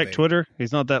Have you movie. checked Twitter?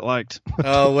 He's not that liked.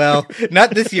 Oh, well,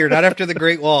 not this year, not after the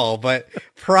Great Wall, but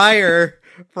prior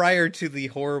to the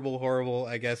horrible,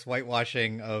 I guess,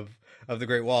 whitewashing of of the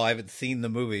Great Wall. I haven't seen the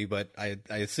movie, but I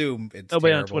assume it's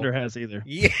nobody terrible. on Twitter has either.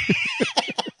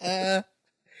 Yeah.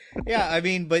 Yeah, I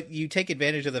mean, but you take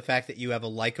advantage of the fact that you have a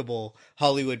likable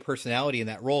Hollywood personality in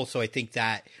that role. So I think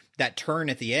that turn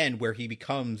at the end where he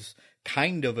becomes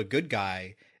kind of a good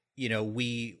guy, you know,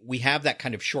 we have that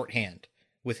kind of shorthand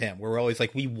with him where we're always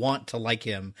like, we want to like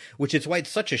him, which is why it's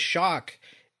such a shock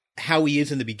how he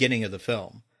is in the beginning of the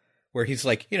film, where he's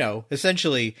like, you know,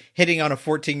 essentially hitting on a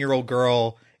 14-year-old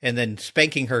girl and then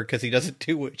spanking her because she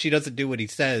doesn't do what he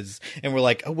says. And we're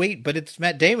like, oh, wait, but it's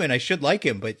Matt Damon. I should like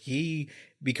him. But he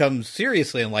becomes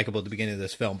seriously unlikable at the beginning of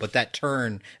this film. But that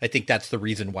turn, I think that's the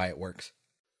reason why it works.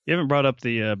 You haven't brought up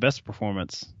the best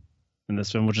performance in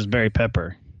this film, which is Barry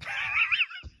Pepper.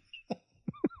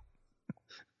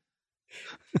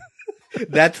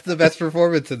 That's the best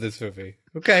performance in this movie.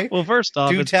 Okay. Well, first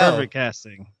off, it's perfect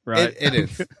casting, right? It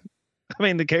is. I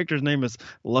mean, the character's name is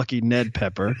Lucky Ned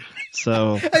Pepper,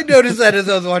 so... I noticed that as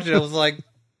I was watching. I was like,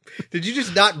 did you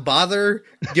just not bother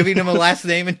giving him a last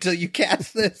name until you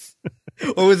cast this?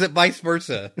 Or was it vice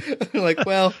versa? Like,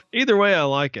 well... Either way, I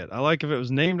like it. I like if it was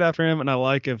named after him, and I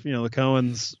like if, you know, the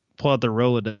Coens pull out their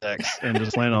Rolodex and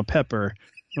just land on Pepper.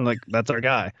 I'm like, that's our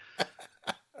guy.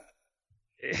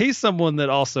 He's someone that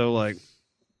also, like,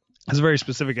 is a very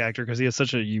specific actor because he has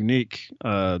such a unique,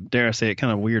 dare I say it,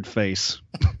 kind of weird face.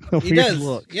 He does.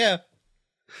 Look. Yeah.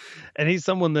 And he's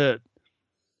someone that,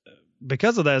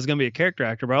 because of that, is going to be a character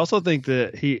actor. But I also think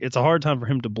that it's a hard time for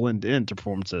him to blend into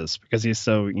performances because he's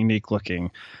so unique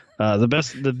looking. The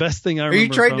best thing I remember. Are you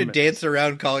trying to dance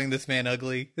around calling this man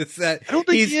ugly? It's that I don't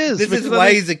think he is. This is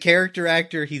why he's a character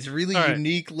actor. He's really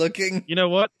unique looking. You know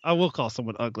what? I will call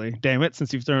someone ugly. Damn it!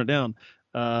 Since you've thrown it down.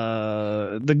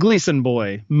 The Gleason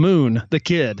boy, Moon, the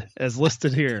kid, as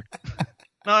listed here.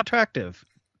 Not attractive.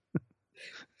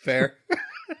 Fair.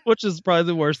 Which is probably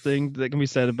the worst thing that can be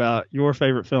said about your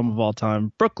favorite film of all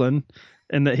time, Brooklyn,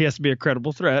 and that he has to be a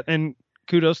credible threat. And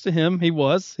kudos to him.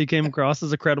 He came across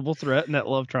as a credible threat in that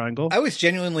love triangle. I was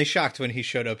genuinely shocked when he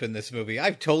showed up in this movie.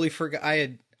 I totally forgot.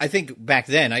 I think back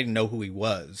then I didn't know who he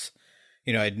was.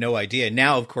 You know, I had no idea.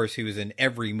 Now, of course, he was in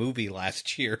every movie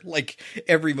last year. Like,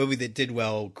 every movie that did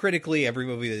well critically, every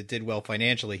movie that did well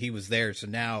financially, he was there. So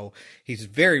now he's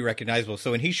very recognizable. So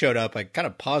when he showed up, I kind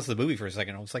of paused the movie for a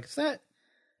second. I was like, is that...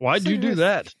 Why'd you do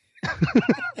that?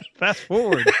 Fast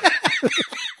forward.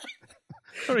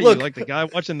 What are Look, you, like the guy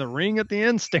watching The Ring at the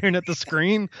end, staring at the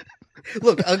screen?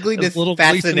 Look, ugliness little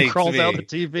fascinates crawls me. out the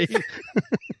TV.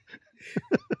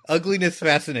 Ugliness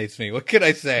fascinates me. What could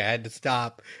I say? I had to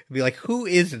stop and be like, who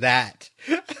is that?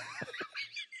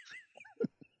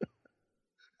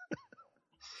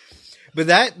 But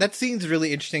that scene's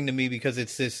really interesting to me because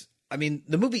it's this, I mean,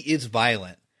 the movie is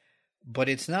violent, but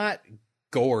it's not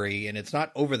gory and it's not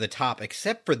over the top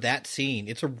except for that scene.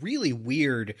 It's a really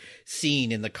weird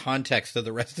scene in the context of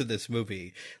the rest of this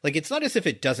movie. Like, it's not as if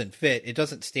it doesn't fit. It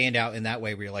doesn't stand out in that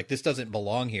way where you're like, this doesn't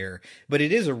belong here. But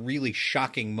it is a really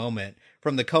shocking moment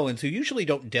from the Coens, who usually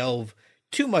don't delve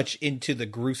too much into the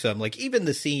gruesome. Like, even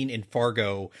the scene in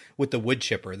Fargo with the wood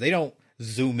chipper, they don't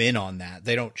zoom in on that.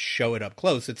 They don't show it up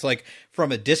close. It's like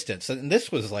from a distance. And this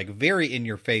was like very in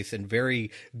your face and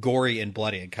very gory and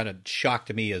bloody and kind of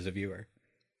shocked me as a viewer.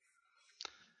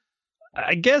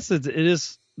 I guess it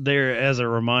is there as a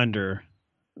reminder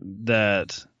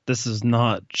that this is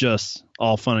not just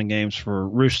all fun and games for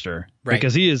Rooster, right?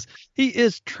 Because he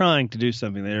is trying to do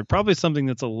something there, probably something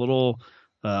that's a little,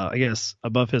 I guess,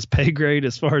 above his pay grade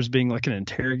as far as being like an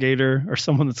interrogator or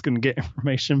someone that's going to get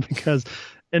information, because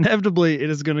inevitably it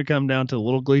is going to come down to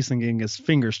Little Gleason getting his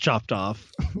fingers chopped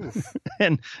off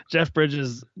and Jeff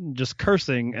Bridges just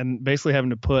cursing and basically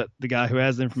having to put the guy who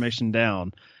has the information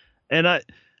down. And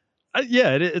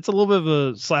it's a little bit of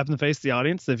a slap in the face to the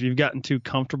audience if you've gotten too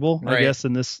comfortable, right, I guess,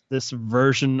 in this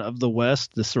version of the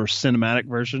West, this sort of cinematic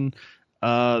version,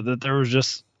 that there was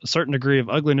just a certain degree of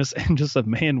ugliness and just a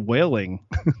man wailing,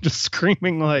 just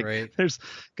screaming like there's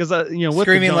because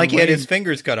screaming like he had his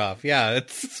fingers cut off. Yeah,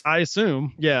 it's. I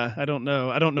assume. Yeah, I don't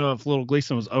know if Little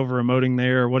Gleason was over emoting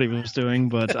there or what he was doing,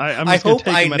 but I hope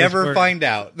I never find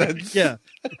out. Yeah.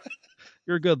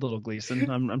 You're a good Little Gleason.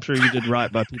 I'm sure you did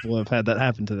right by people who have had that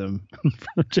happen to them.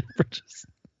 Jeff Bridges.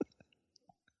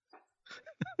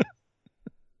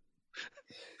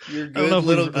 You're good,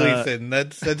 Little Gleason.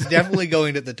 That's definitely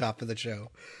going to the top of the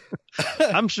show.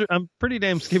 I'm pretty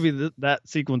damn skivvy that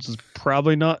sequence is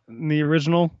probably not in the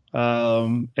original,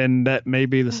 and that may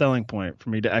be the selling point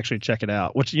for me to actually check it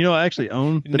out. Which I actually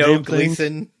own the damn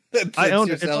Gleason. Thing. I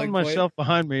own it. It's on my shelf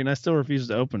behind me, and I still refuse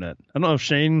to open it. I don't know if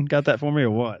Shane got that for me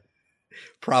or what.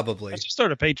 Probably. I should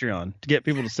start a Patreon to get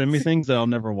people to send me things that I'll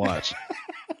never watch.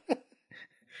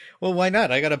 Well, why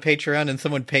not? I got a Patreon and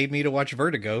someone paid me to watch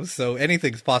Vertigo, so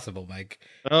anything's possible, Mike.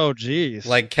 Oh, geez.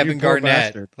 Like Kevin You poor Garnett.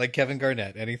 bastard. Like Kevin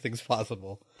Garnett. Anything's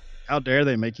possible. How dare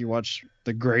they make you watch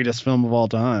the greatest film of all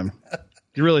time?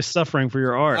 You're really suffering for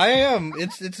your art. I am.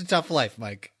 It's a tough life,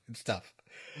 Mike. It's tough.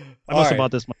 I must have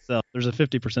bought this myself. There's a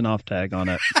 50% off tag on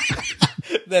it.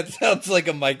 That sounds like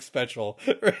a Mike special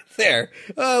right there.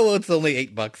 Oh, well, it's only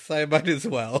 $8. I might as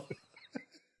well.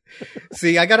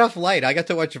 See, I got off light. I got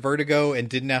to watch Vertigo and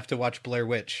didn't have to watch Blair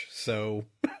Witch. So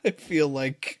I feel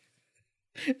like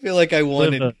I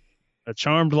won. A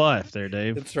charmed life there,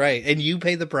 Dave. That's right. And you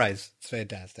pay the price. It's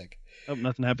fantastic. Hope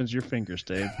nothing happens to your fingers,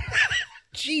 Dave.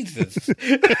 Jesus.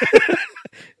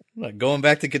 I'm not going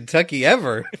back to Kentucky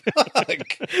ever.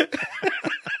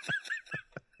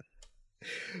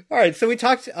 All right, so we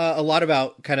talked a lot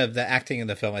about kind of the acting in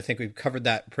the film. I think we've covered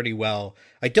that pretty well.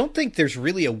 I don't think there's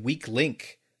really a weak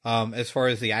link as far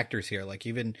as the actors here. Like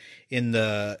even in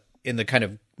the kind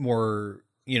of more,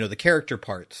 the character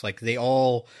parts, like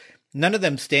none of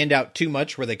them stand out too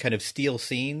much where they kind of steal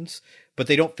scenes, but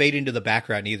they don't fade into the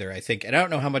background either, I think. And I don't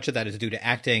know how much of that is due to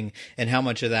acting and how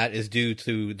much of that is due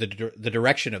to the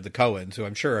direction of the Coens, who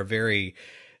I'm sure are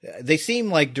they seem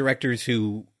like directors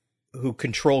who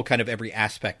control kind of every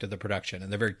aspect of the production,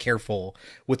 and they're very careful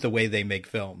with the way they make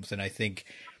films. And I think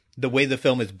the way the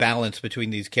film is balanced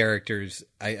between these characters,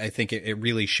 I think it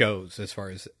really shows as far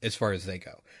as they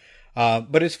go.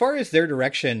 But as far as their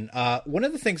direction, one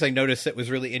of the things I noticed that was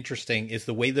really interesting is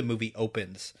the way the movie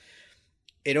opens.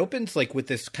 It opens like with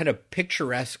this kind of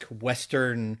picturesque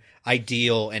Western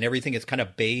ideal, and everything is kind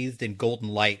of bathed in golden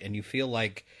light, and you feel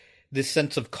like this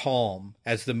sense of calm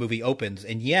as the movie opens.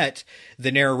 And yet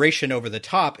the narration over the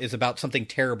top is about something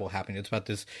terrible happening. It's about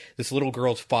this little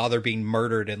girl's father being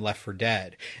murdered and left for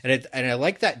dead. And I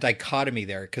like that dichotomy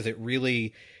there, because it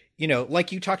really,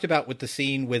 like you talked about with the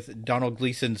scene with Donald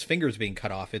Gleason's fingers being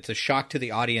cut off, it's a shock to the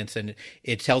audience, and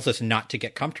it tells us not to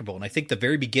get comfortable. And I think the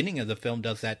very beginning of the film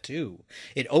does that too.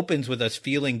 It opens with us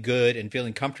feeling good and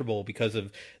feeling comfortable because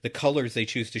of the colors they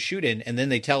choose to shoot in. And then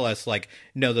they tell us like,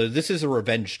 no, this is a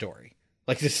revenge story.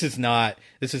 Like this is not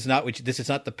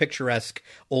the picturesque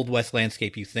Old West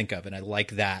landscape you think of. And I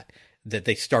like that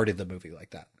they started the movie like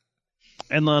that.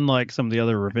 And unlike some of the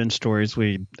other revenge stories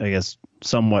we, I guess,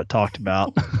 somewhat talked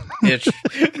about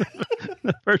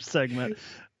the first segment,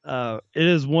 it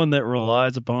is one that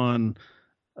relies upon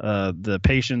the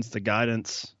patience, the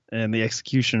guidance, and the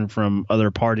execution from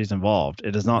other parties involved.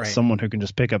 It is not someone who can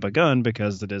just pick up a gun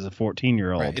because it is a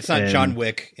 14-year-old. Right. It's not John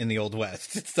Wick in the Old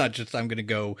West. It's not just, I'm going to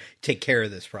go take care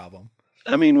of this problem.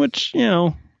 I mean, which,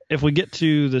 if we get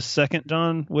to the second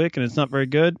John Wick and it's not very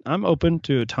good, I'm open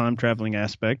to a time traveling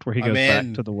aspect where he goes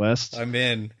back to the West. I'm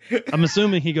in. I'm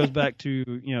assuming he goes back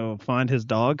to, find his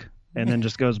dog and then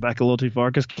just goes back a little too far,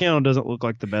 because Keanu doesn't look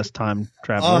like the best time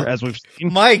traveler as we've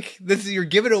seen. Mike, you're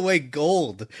giving away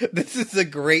gold. This is a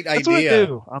great idea. That's what I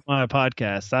do on my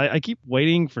podcast. I keep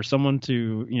waiting for someone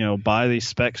to, buy these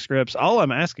spec scripts. All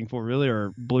I'm asking for really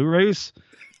are Blu-rays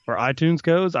or iTunes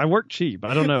codes. I work cheap.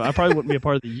 I don't know. I probably wouldn't be a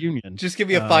part of the union. Just give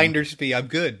me a finder's fee. I'm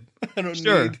good. I don't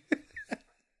need.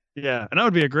 Yeah, and I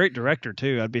would be a great director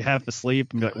too. I'd be half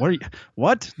asleep and be like,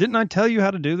 "What? Didn't I tell you how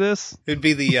to do this?" It'd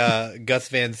be the Gus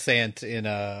Van Sant in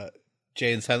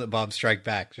Jay and Silent Bob Strike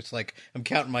Back. Just like, I'm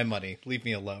counting my money. Leave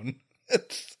me alone.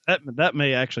 that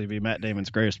may actually be Matt Damon's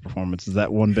greatest performance. Is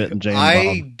that one bit in Jay and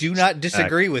I Bob? do not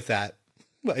disagree with that.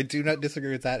 I do not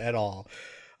disagree with that at all.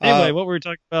 Anyway, what were we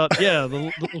talking about? Yeah,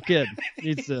 the little kid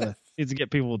needs to get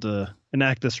people to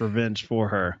enact this revenge for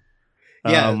her.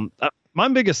 Yeah. My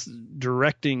biggest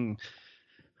directing,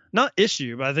 not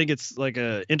issue, but I think it's like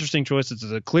a interesting choice. It's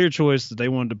a clear choice that they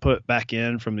wanted to put back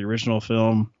in from the original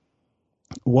film,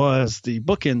 was the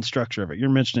bookend structure of it. You're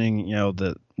mentioning,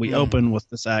 that we open with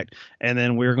this act, and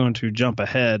then we're going to jump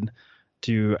ahead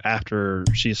to after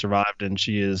she survived and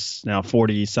she is now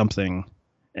 40 something,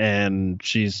 and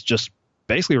she's just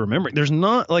basically remembering. There's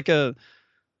not like a,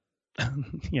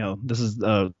 this is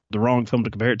the wrong film to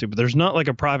compare it to, but there's not like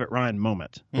a Private Ryan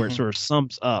moment where it sort of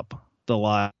sums up the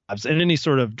lives in any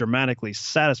sort of dramatically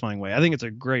satisfying way. I think it's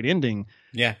a great ending.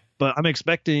 Yeah. But I'm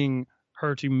expecting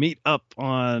her to meet up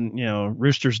on,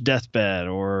 Rooster's deathbed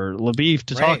or LaBeef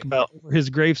to talk about his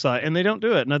gravesite, and they don't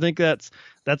do it. And I think that's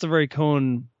a very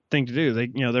Coen thing to do. They,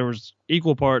 there was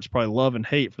equal parts probably love and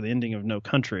hate for the ending of No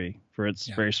Country, for its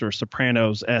very sort of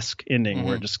Sopranos-esque ending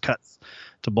where it just cuts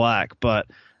to black. But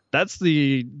that's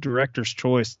the director's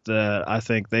choice that I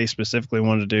think they specifically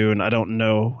wanted to do, and I don't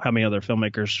know how many other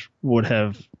filmmakers would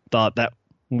have thought that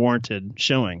warranted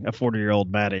showing a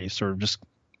 40-year-old Maddie sort of just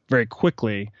very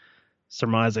quickly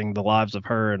surmising the lives of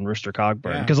her and Rooster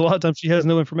Cogburn, because a lot of times she has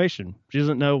no information. She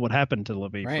doesn't know what happened to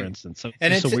Libby, for instance. So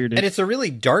and it's a weird, and it's a really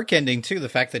dark ending too. The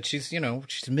fact that she's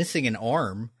missing an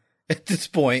arm at this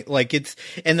point,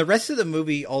 and the rest of the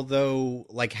movie, although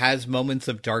has moments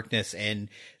of darkness and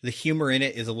the humor in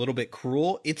it is a little bit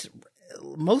cruel, it's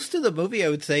most of the movie I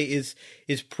would say is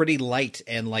pretty light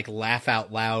and laugh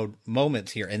out loud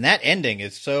moments here. And that ending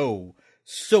is so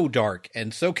dark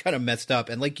and so kind of messed up.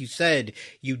 And like you said,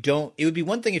 it would be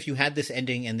one thing if you had this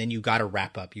ending and then you got a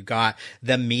wrap up, you got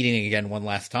them meeting again one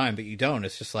last time, but you don't.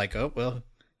 It's just oh, well,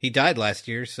 he died last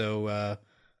year. So,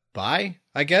 bye,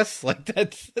 I guess.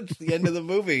 That's the end of the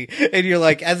movie. And you're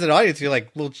as an audience, you're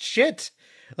well, shit.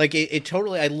 It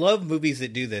totally, I love movies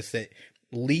that do this, that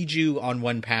lead you on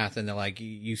one path and they're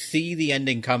you see the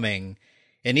ending coming.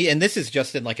 And this is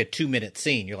just in a 2-minute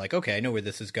scene. You're okay, I know where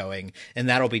this is going, and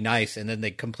that'll be nice. And then they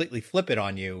completely flip it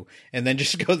on you, and then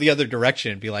just go the other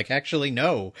direction and be actually,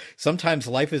 no. Sometimes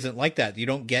life isn't like that. You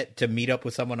don't get to meet up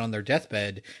with someone on their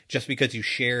deathbed just because you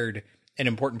shared an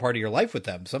important part of your life with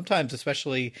them. Sometimes,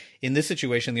 especially in this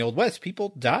situation, the Old West,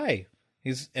 people die.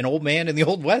 He's an old man in the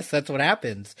Old West. That's what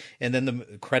happens. And then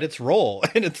the credits roll,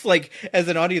 and it's as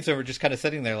an audience member, just kind of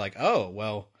sitting there oh,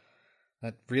 well,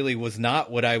 that really was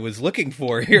not what I was looking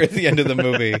for here at the end of the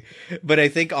movie. But I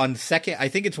think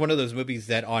it's one of those movies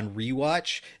that on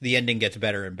rewatch, the ending gets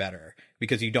better and better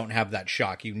because you don't have that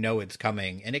shock. You know it's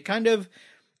coming. And it kind of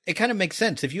makes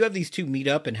sense. If you have these two meet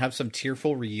up and have some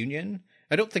tearful reunion,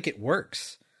 I don't think it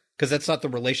works because that's not the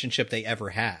relationship they ever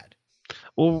had.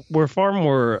 Well, we're far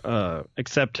more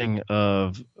accepting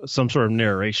of some sort of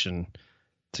narration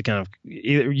to kind of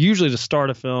usually to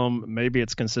start a film. Maybe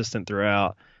it's consistent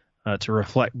throughout. To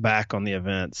reflect back on the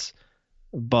events,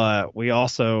 but we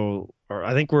also,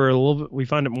 I think we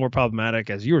find it more problematic,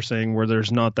 as you were saying, where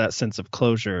there's not that sense of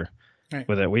closure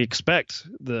with it. We expect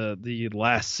the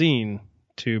last scene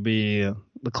to be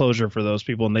the closure for those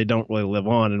people, and they don't really live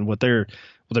on. And what they're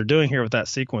doing here with that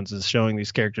sequence is showing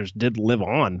these characters did live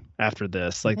on after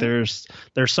this. There's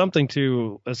something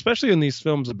to, especially in these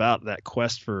films about that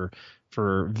quest for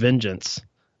vengeance,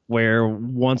 where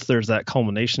once there's that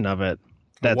culmination of it.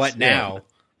 That's, what now?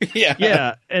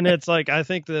 Yeah. And it's I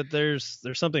think that there's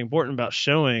something important about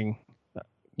showing,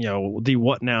 the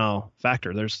what now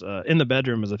factor. There's In the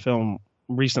Bedroom is a film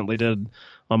recently did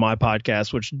on my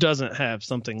podcast, which doesn't have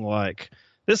something like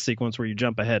this sequence where you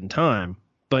jump ahead in time,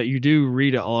 but you do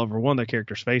read it all over one of the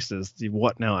characters' faces, the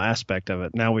what now aspect of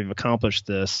it. Now we've accomplished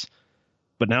this,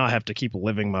 but now I have to keep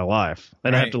living my life,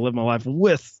 and I have to live my life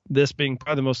with this being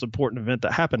probably the most important event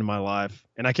that happened in my life.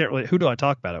 And I can't really, who do I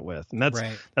talk about it with? And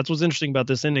that's what's interesting about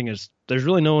this ending is there's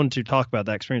really no one to talk about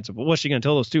that experience of, well, what's she going to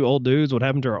tell those two old dudes what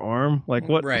happened to her arm? What,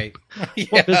 what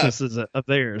business is it of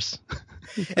theirs?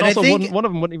 And also, one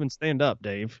of them wouldn't even stand up,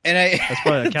 Dave. And that's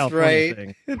probably a California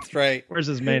thing. That's right. Where's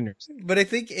his manners? But I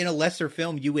think in a lesser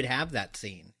film, you would have that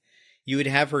scene. You would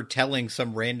have her telling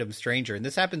some random stranger. And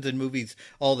this happens in movies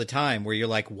all the time where you're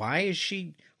why is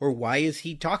she or why is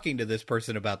he talking to this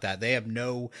person about that? They have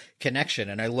no connection.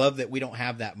 And I love that we don't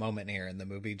have that moment here, and the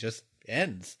movie just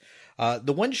ends.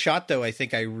 The one shot, though, I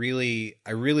think I really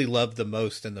love the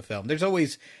most in the film. There's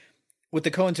always, with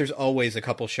the Coens, there's always a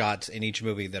couple shots in each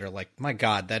movie that are my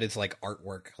God, that is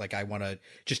artwork. I want to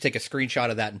just take a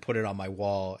screenshot of that and put it on my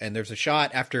wall. And there's a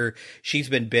shot after she's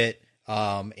been bit.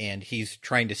 And he's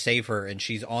trying to save her, and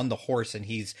she's on the horse, and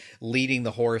he's leading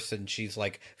the horse, and she's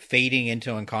fading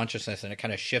into unconsciousness, and it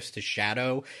kind of shifts to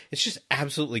shadow. It's just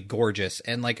absolutely gorgeous.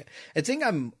 And I think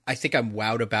I'm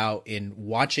wowed about in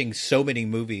watching so many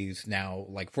movies now,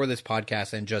 for this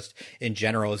podcast and just in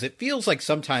general, is it feels like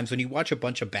sometimes when you watch a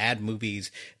bunch of bad movies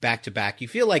back to back, you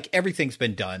feel like everything's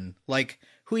been done.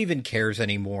 Who even cares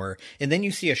anymore? And then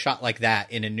you see a shot like that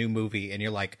in a new movie, and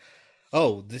you're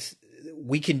oh,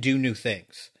 we can do new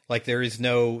things. There's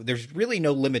really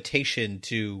no limitation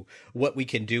to what we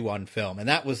can do on film. And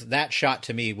that shot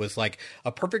to me was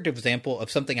a perfect example of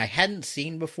something I hadn't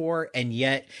seen before, and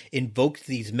yet invoked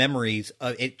these memories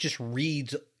of it. Just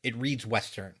reads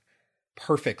Western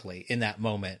perfectly in that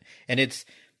moment. And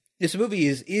this movie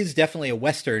is definitely a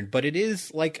Western, but it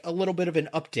is a little bit of an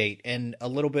update and a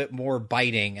little bit more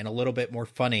biting and a little bit more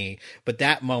funny. But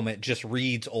that moment just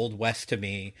reads Old West to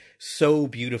me so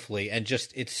beautifully, and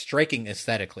just it's striking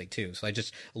aesthetically too. So I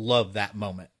just love that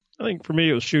moment. I think for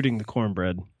me, it was shooting the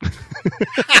cornbread.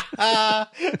 That's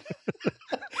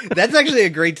actually a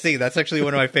great scene. That's actually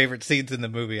one of my favorite scenes in the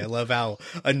movie. I love how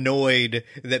annoyed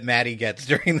that Maddie gets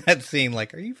during that scene.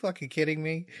 Are you fucking kidding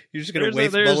me? You're just going to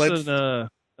waste bullets?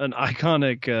 An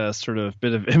iconic sort of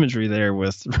bit of imagery there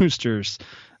with Rooster's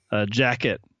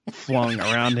jacket flung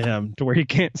around him to where he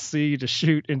can't see to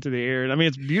shoot into the air. I mean,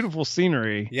 it's beautiful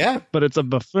scenery. Yeah. But it's a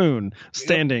buffoon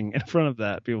standing in front of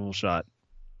that beautiful shot.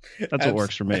 That's what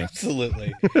works for me.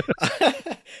 Absolutely.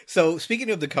 So speaking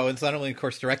of the Coens, not only of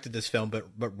course directed this film, but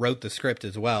wrote the script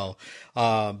as well,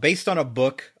 based on a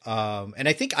book. And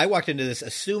I think I walked into this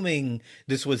assuming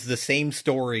this was the same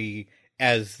story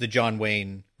as the John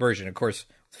Wayne version. Of course,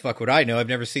 fuck would I know? I've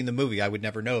never seen the movie. I would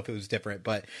never know if it was different,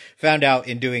 but found out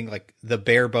in doing like the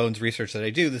bare bones research that I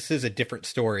do, this is a different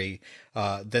story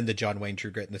than the John Wayne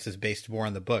True Grit. And this is based more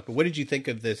on the book. But what did you think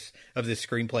of this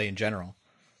screenplay in general?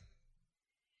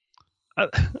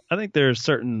 I think there are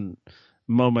certain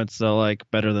moments that I like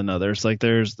better than others. Like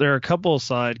there are a couple of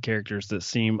side characters that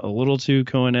seem a little too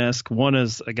Coen-esque. One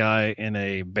is a guy in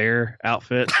a bear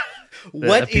outfit.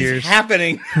 What is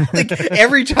happening? Like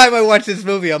every time I watch this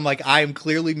movie, I'm like, I'm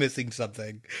clearly missing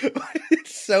something.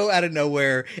 It's so out of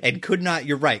nowhere and could not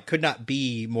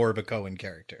be more of a Coen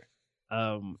character.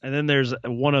 And then there's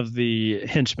one of the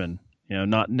henchmen. You know,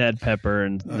 not Ned Pepper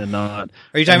and not.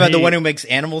 Are you talking about the one who makes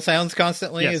animal sounds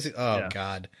constantly? Yes.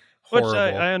 God. Horrible. Which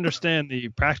I understand the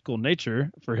practical nature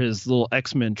for his little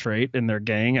X-Men trait in their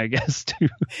gang, I guess, to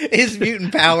his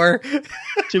mutant power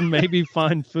to maybe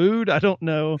find food. I don't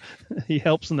know. He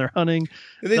helps in their hunting.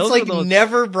 It's like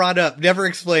never brought up, never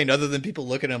explained, other than people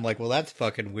look at him like, well, that's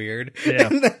fucking weird. Yeah.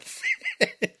 And that's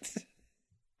it.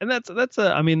 And that's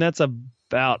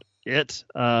about it.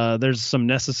 There's some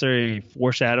necessary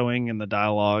foreshadowing in the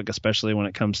dialogue, especially when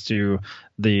it comes to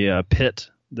the pit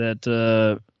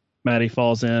that Maddie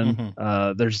falls in.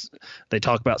 Mm-hmm. They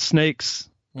talk about snakes,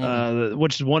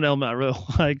 which is one element I really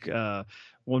like.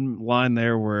 One line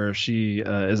there where she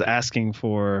is asking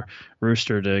for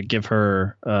Rooster to give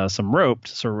her some rope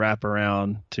to sort of wrap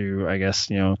around to, I guess,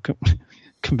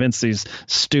 convince these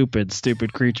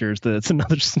stupid creatures that it's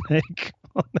another snake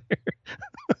on there.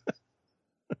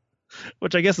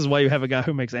 Which I guess is why you have a guy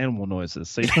who makes animal noises.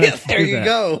 So there you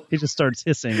go. He just starts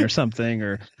hissing or something,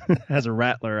 or has a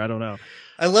rattler. I don't know.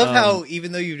 I love how,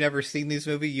 even though you've never seen this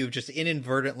movie, you've just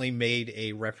inadvertently made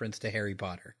a reference to Harry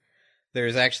Potter.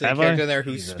 There's actually a character there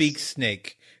who speaks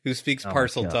snake, who speaks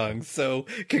parcel tongue. So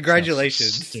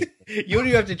congratulations. You don't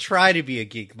even have to try to be a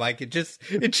geek, Mike. It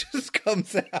just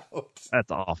comes out.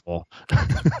 That's awful.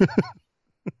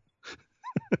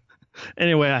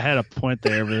 Anyway, I had a point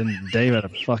there, but then David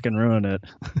fucking ruined it.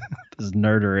 This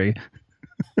nerdery.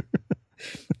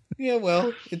 Yeah,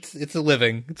 well, it's a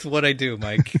living. It's what I do,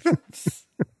 Mike.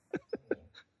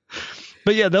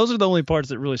 But yeah, those are the only parts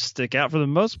that really stick out. For the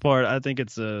most part, I think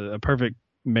it's a perfect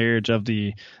marriage of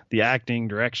the acting,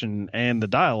 direction, and the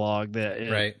dialogue that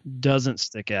it doesn't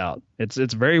stick out.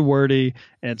 It's very wordy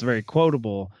and it's very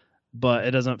quotable, but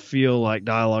it doesn't feel like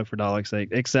dialogue for dialogue's sake,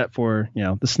 except for,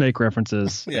 the snake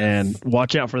references and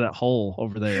watch out for that hole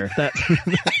over there.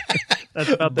 That's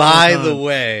about By the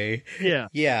way. Yeah.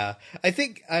 Yeah. I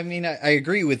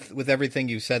agree with everything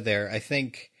you said there. I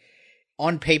think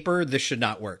on paper, this should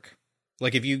not work.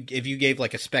 Like if you gave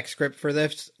like a spec script for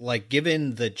this, like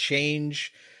given the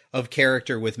change of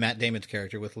character with Matt Damon's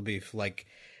character with LaBeouf, like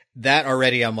that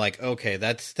already, I'm like, okay,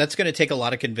 that's going to take a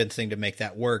lot of convincing to make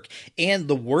that work. And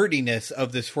the wordiness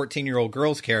of this 14-year-old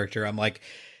girl's character, I'm like,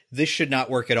 this should not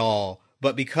work at all.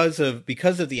 But because of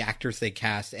the actors they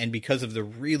cast and because of the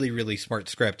really, really smart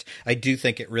script, I do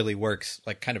think it really works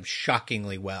like kind of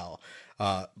shockingly well.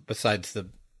 Besides the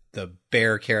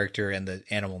bear character and the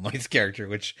animal noise character,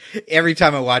 which every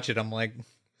time I watch it, I'm like,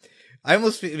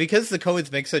 because the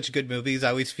Coens make such good movies, I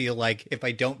always feel like if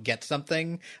I don't get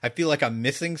something, I feel like I'm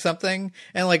missing something.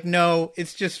 And like, no,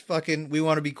 it's just fucking, we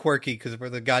want to be quirky because we're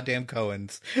the goddamn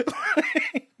Coens.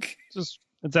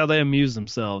 It's how they amuse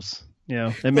themselves.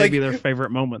 It may be their favorite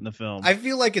moment in the film. I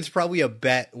feel like it's probably a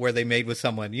bet where they made with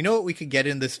someone. You know what we could get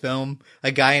in this film?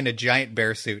 A guy in a giant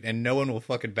bear suit, and no one will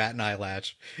fucking bat an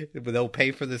eyelash. They'll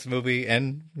pay for this movie,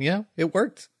 and it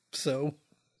worked. So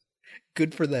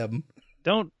good for them.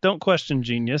 Don't question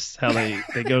genius. How they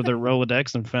go to their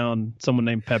Rolodex and found someone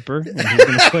named Pepper, and he's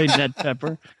going to play Ned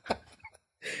Pepper.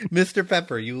 Mr.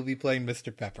 Pepper, you will be playing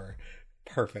Mr. Pepper.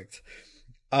 Perfect.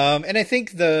 And I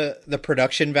think the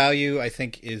production value, I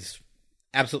think, is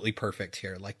absolutely perfect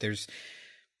here. Like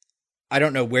I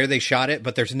don't know where they shot it,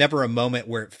 but there's never a moment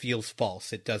where it feels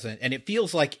false. It doesn't. And it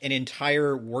feels like an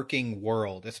entire working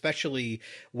world, especially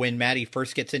when Maddie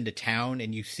first gets into town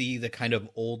and you see the kind of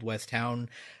old West town.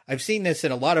 I've seen this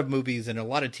in a lot of movies and a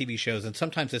lot of TV shows, and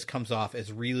sometimes this comes off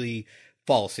as really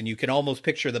false, and you can almost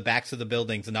picture the backs of the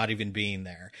buildings not even being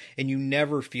there. And you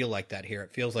never feel like that here.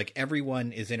 It feels like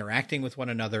everyone is interacting with one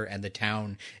another and the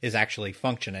town is actually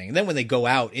functioning. And then when they go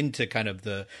out into kind of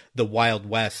the Wild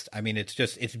West, I mean,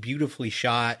 it's beautifully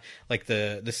shot. Like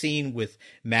the scene with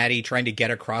Maddie trying to get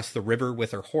across the river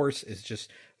with her horse is just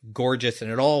gorgeous,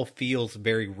 and it all feels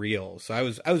very real. So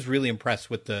I was really impressed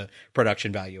with the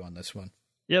production value on this one.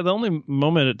 Yeah, the only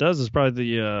moment it does is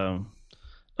probably the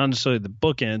not necessarily the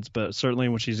bookends, but certainly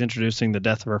when she's introducing the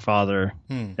death of her father,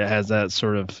 it has that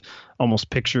sort of almost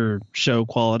picture show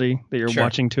quality that you're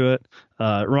watching to it.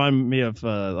 It reminded me of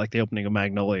like the opening of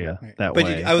Magnolia that way.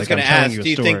 But I was going to ask, do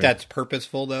you think that's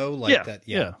purposeful though? Like that?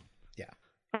 Yeah.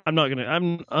 I'm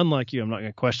unlike you. I'm not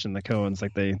going to question the Coens.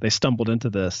 Like they stumbled into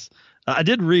this. I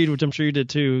did read, which I'm sure you did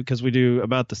too, because we do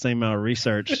about the same amount of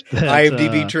research. That,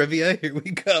 IMDb trivia. Here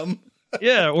we come.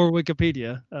 Yeah, or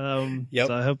Wikipedia.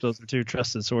 So I hope those are two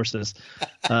trusted sources.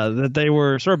 That they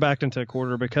were sort of backed into a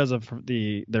corner because of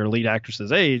their lead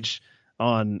actress's age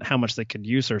on how much they could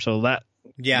use her. So that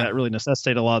really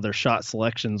necessitated a lot of their shot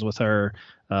selections with her,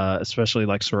 especially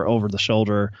like sort of over the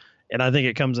shoulder. And I think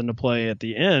it comes into play at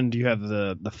the end. You have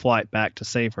the flight back to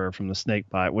save her from the snake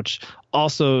bite, which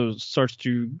also starts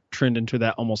to trend into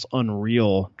that almost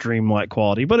unreal dreamlike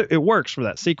quality. But it works for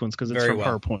that sequence because it's from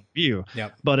her point of view.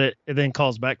 Yep. But it then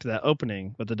calls back to that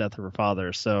opening with the death of her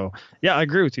father. So, yeah, I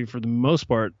agree with you. For the most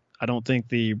part, I don't think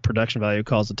the production value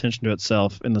calls attention to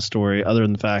itself in the story, other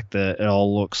than the fact that it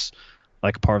all looks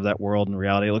like a part of that world in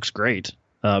reality. It looks great.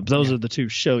 But those are the two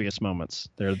showiest moments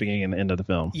there at the beginning and the end of the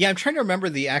film. Yeah, I'm trying to remember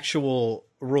the actual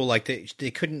rule. Like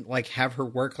they couldn't like have her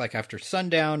work like after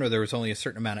sundown, or there was only a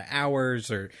certain amount of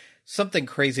hours, or something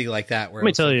crazy like that. Where Let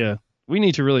me tell you, we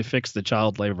need to really fix the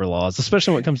child labor laws,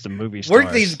 especially when it comes to movie stars.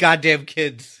 Work these goddamn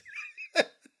kids.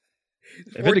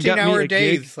 14-hour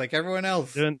days, like everyone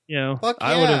else. Then, Fuck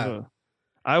I would have.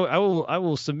 I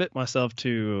will submit myself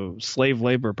to slave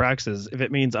labor practices if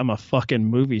it means I'm a fucking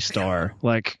movie star.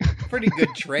 Like, pretty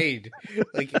good trade.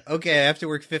 Like, okay, I have to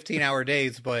work 15-hour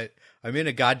days, but I'm in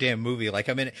a goddamn movie. Like,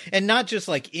 I'm in, and not just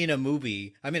like in a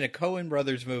movie. I'm in a Coen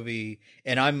Brothers movie,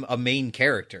 and I'm a main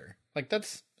character. Like,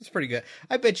 that's pretty good.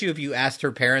 I bet you if you asked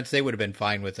her parents, they would have been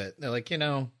fine with it. They're like,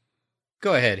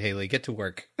 go ahead, Haley, get to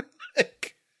work.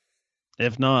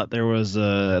 If not, there was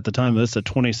at the time of this a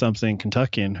 20-something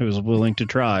Kentuckian who was willing to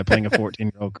try playing a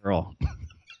 14-year-old girl.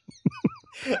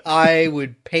 I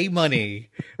would pay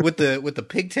money with the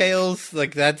pigtails.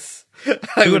 Like that's.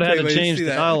 I would have had to change the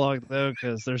dialogue though,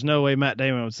 because there's no way Matt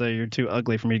Damon would say you're too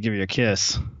ugly for me to give you a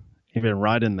kiss. He'd been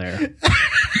right in there.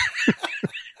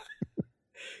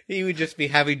 He would just be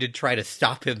having to try to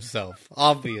stop himself.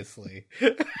 Obviously.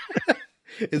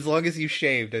 As long as you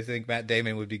shaved, I think Matt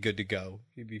Damon would be good to go.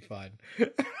 He'd be fine.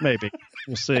 Maybe.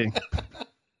 We'll see.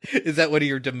 Is that one of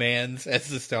your demands as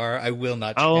the star? I will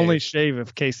not shave. I'll only shave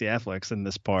if Casey Affleck's in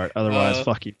this part. Otherwise,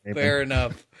 fuck you, Damon. Fair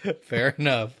enough. Fair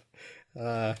enough.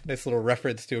 Nice little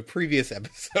reference to a previous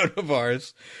episode of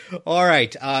ours. All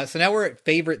right. So now we're at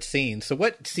favorite scenes. So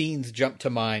what scenes jump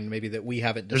to mind maybe that we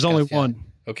haven't discussed There's only yet? one.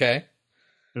 Okay.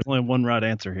 There's only one right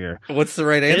answer here. What's the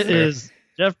right answer? It is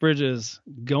Jeff Bridges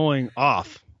going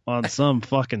off on some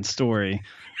fucking story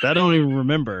that I don't even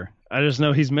remember. I just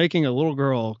know he's making a little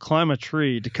girl climb a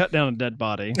tree to cut down a dead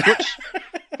body, which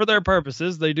for their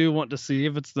purposes, they do want to see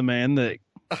if it's the man that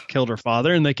killed her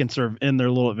father and they can sort of end their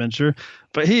little adventure.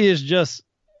 But he is just,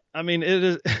 I mean, it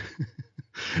is,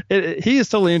 he is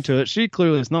totally into it. She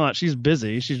clearly is not. She's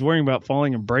busy. She's worrying about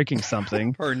falling and breaking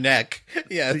something. Her neck.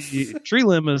 Yes. The tree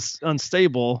limb is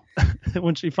unstable.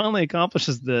 When she finally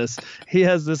accomplishes this, he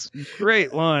has this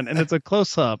great line, and it's a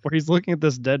close-up where he's looking at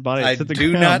this dead body. I to the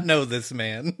do ground. not know this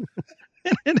man.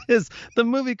 It is. The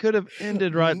movie could have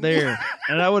ended right there,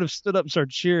 and I would have stood up and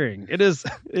started cheering. It is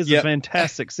a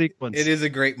fantastic sequence. It is a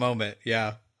great moment.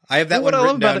 Yeah. I have that one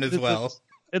written down as well.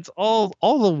 It's all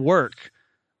the work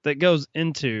that goes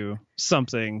into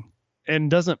something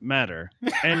and doesn't matter.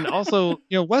 And also,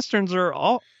 Westerns are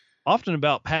often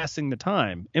about passing the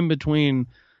time in between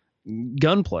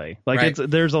gunplay. Like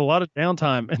there's a lot of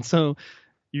downtime. And so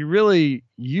you really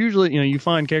usually, you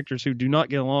find characters who do not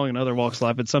get along in other walks of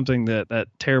life. It's something that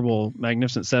terrible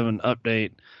Magnificent Seven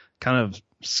update kind of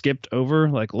skipped over.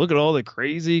 Like, look at all the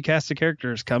crazy cast of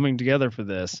characters coming together for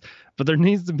this. But there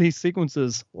needs to be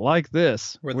sequences like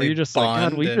this where you're just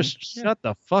like, God, we just shut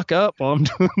the fuck up while I'm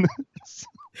doing this.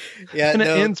 Yeah, and it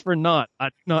ends for not. I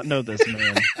do not know this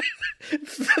man.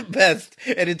 It's the best.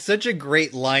 And it's such a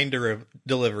great line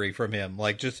delivery from him.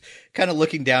 Like, just kind of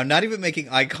looking down, not even making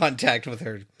eye contact with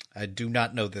her. I do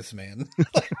not know this man.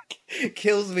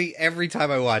 Kills me every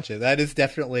time I watch it. That is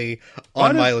definitely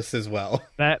on my list as well.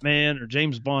 Batman or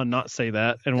James Bond not say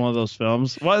that in one of those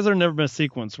films? Why has there never been a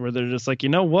sequence where they're just like, you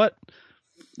know what?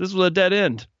 This was a dead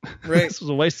end. Right. This was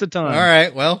a waste of time. All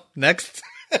right. Well, next.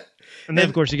 And then,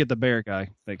 of course, you get the bear guy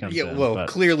that comes in. Well, but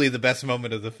clearly the best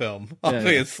moment of the film,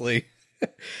 obviously. Yeah.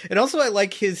 And also, I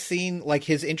like his scene, like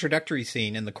his introductory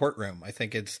scene in the courtroom. I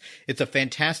think it's a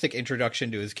fantastic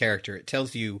introduction to his character. It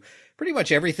tells you pretty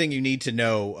much everything you need to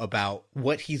know about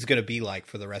what he's going to be like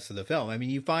for the rest of the film. I mean,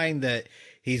 you find that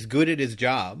he's good at his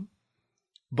job,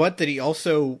 but that he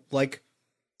also, like,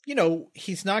 you know,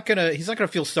 he's not gonna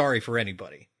feel sorry for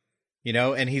anybody, you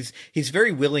know, and he's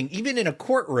very willing, even in a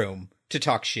courtroom, to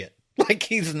talk shit. Like,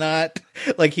 he's not,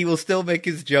 like, he will still make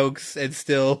his jokes and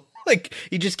still, like,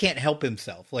 he just can't help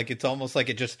himself. Like, it's almost like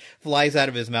it just flies out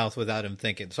of his mouth without him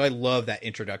thinking. So I love that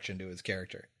introduction to his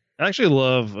character. I actually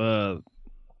love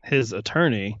his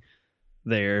attorney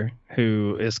there,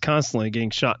 who is constantly getting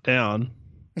shot down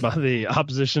by the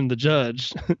opposition, the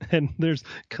judge, and there's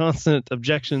constant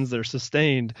objections that are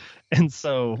sustained. And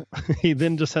so he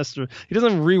then just has to, he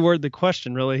doesn't reword the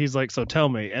question really. He's like, so tell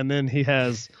me. And then he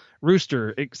has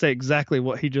Rooster say exactly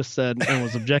what he just said and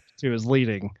was objected to as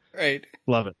leading. Right.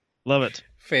 Love it. Love it.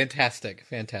 Fantastic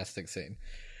scene.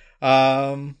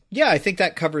 Yeah, I think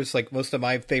that covers like most of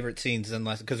my favorite scenes,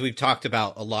 unless because we've talked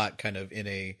about a lot kind of in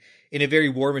a very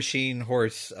War Machine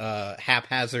horse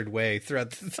haphazard way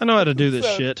throughout this. I know how to do this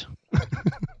shit.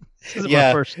 This is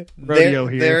my first rodeo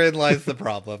here. Therein lies the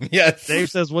problem. Yes.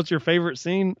 Dave says, what's your favorite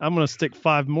scene? I'm going to stick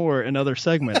 5 more in other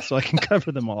segments so I can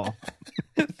cover them all.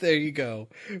 There you go.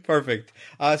 Perfect.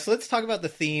 So let's talk about the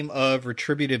theme of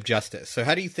retributive justice. So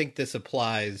how do you think this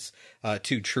applies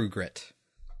to True Grit?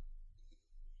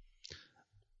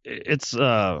 It's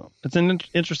an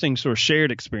interesting sort of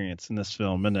shared experience in this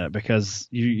film, isn't it? Because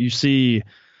you see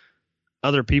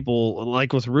other people,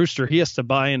 like with Rooster, he has to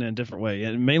buy in a different way,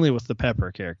 and mainly with the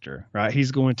Pepper character, right?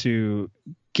 He's going to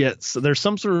there's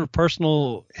some sort of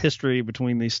personal history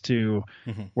between these two,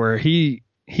 where he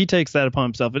takes that upon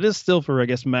himself. It is still for, I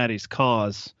guess, Maddie's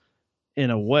cause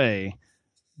in a way,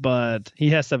 but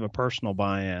he has to have a personal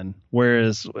buy-in.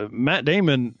 Whereas Matt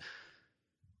Damon,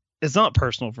 it's not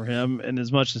personal for him, in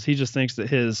as much as he just thinks that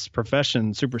his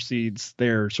profession supersedes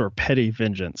their sort of petty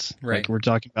vengeance. Right. Like we're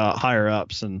talking about higher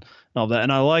ups and all that.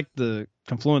 And I like the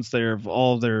confluence there of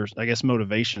all their, I guess,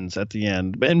 motivations at the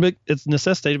end. And it's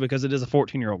necessitated because it is a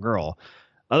 14-year-old girl.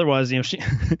 Otherwise, you know, she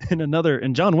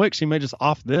in John Wick, she may just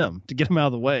off them to get him out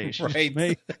of the way.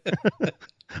 Right.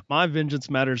 My vengeance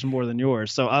matters more than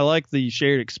yours. So I like the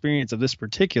shared experience of this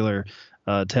particular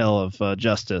tale of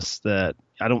justice that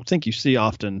I don't think you see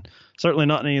often. Certainly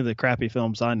not in any of the crappy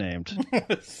films I named.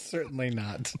 Certainly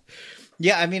not.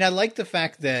 Yeah, I mean, I like the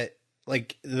fact that,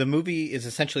 like, the movie is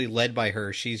essentially led by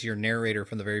her. She's your narrator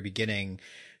from the very beginning.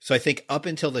 So I think up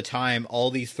until the time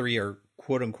all these three are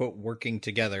quote unquote working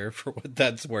together, for what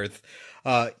that's worth,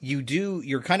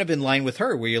 you're kind of in line with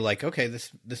her, where you're like, okay,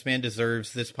 this man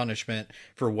deserves this punishment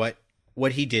for what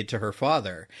he did to her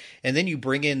father. And then you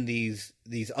bring in these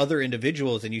other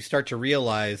individuals and you start to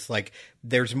realize, like,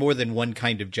 there's more than one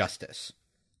kind of justice.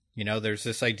 You know, there's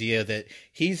this idea that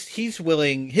he's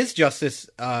willing, his justice,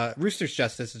 Rooster's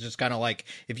justice is just kind of like,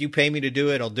 if you pay me to do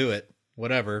it, I'll do it.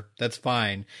 Whatever, that's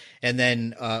fine. And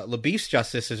then LaBeef's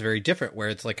justice is very different, where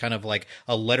it's like kind of like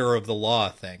a letter of the law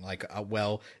thing. Like,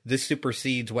 well, this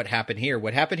supersedes what happened here.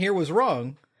 What happened here was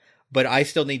wrong, but I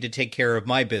still need to take care of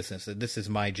my business, and this is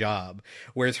my job.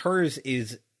 Whereas hers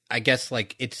is, I guess,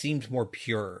 like, it seems more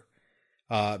pure,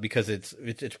 because it's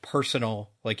personal,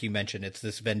 like you mentioned. It's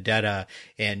this vendetta,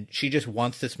 and she just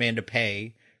wants this man to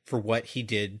pay for what he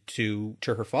did to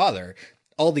her father.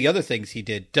 All the other things he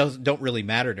did don't really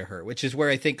matter to her, which is where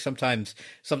I think sometimes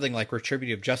something like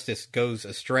retributive justice goes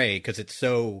astray, because it's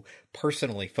so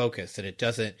personally focused and it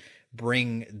doesn't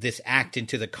bring this act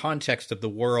into the context of the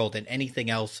world and anything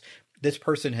else this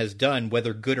person has done,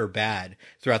 whether good or bad,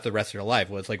 throughout the rest of their life.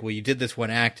 Well, it's like, well, you did this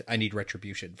one act, I need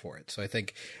retribution for it. So I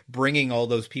think bringing all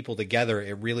those people together,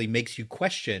 it really makes you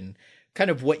question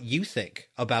kind of what you think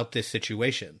about this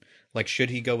situation. Like, should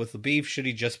he go with LaBeef? Should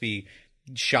he just be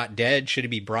shot dead? Should he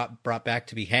be brought back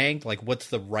to be hanged? Like, what's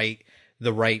the right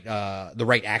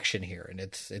action here? And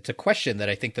it's a question that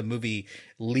I think the movie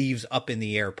leaves up in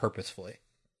the air purposefully.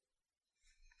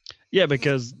 Yeah,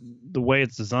 because the way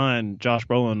it's designed, Josh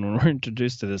Brolin, when we're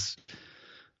introduced to this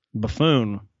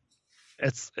buffoon,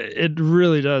 it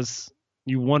really does.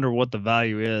 You wonder what the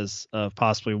value is of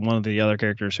possibly one of the other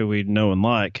characters who we know and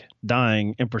like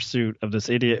dying in pursuit of this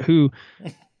idiot who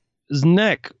his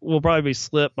neck will probably be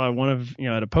slit by one of,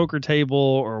 at a poker table,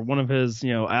 or one of his,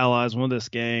 allies, one of this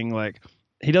gang. Like,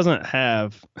 he doesn't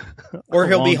have, or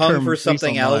he'll be hung long-term for lease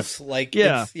something on life. else. Like,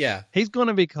 Yeah. yeah, He's going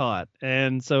to be caught,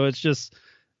 and so it's just.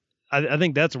 I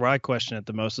think that's where I question it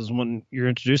the most is when you're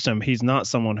introduced to him. He's not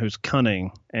someone who's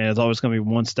cunning and is always going to be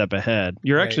one step ahead.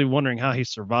 You're Right. actually wondering how he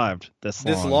survived this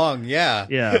long. this long. Yeah.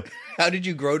 Yeah. How did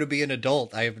you grow to be an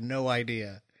adult? I have no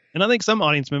idea. And I think some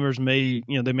audience members may,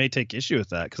 they may take issue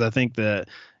with that because I think that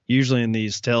usually in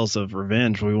these tales of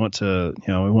revenge, we want to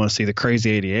see the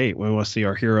crazy 88. We want to see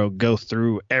our hero go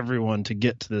through everyone to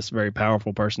get to this very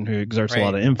powerful person who exerts a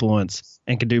lot of influence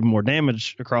and can do more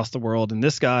damage across the world. And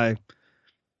this guy,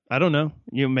 I don't know.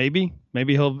 Maybe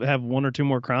he'll have one or two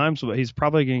more crimes, but he's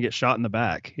probably going to get shot in the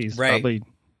back. He's probably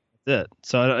it.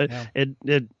 So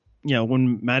it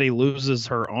when Maddie loses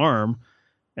her arm,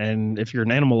 and if you're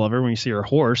an animal lover, when you see her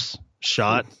horse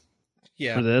shot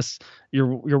for this,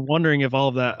 you're wondering if all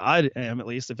of that, I am at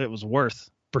least, if it was worth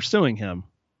pursuing him.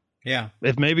 Yeah.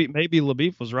 If maybe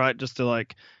LaBeouf was right just to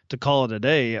call it a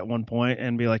day at one point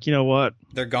and be like, you know what,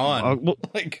 they're gone.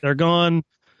 They're gone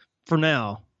for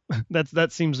now.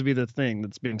 That seems to be the thing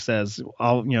that's being said.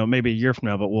 I'll maybe a year from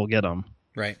now, but we'll get them.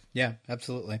 Right. Yeah,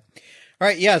 absolutely. All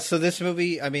right. Yeah. So this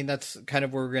movie, I mean, that's kind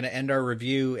of where we're going to end our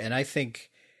review. And I think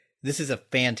this is a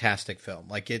fantastic film.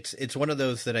 Like it's one of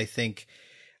those that I think,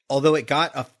 although it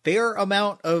got a fair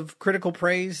amount of critical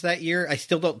praise that year, I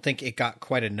still don't think it got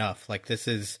quite enough. Like this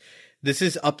is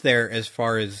up there as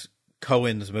far as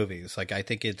Coen's movies. Like I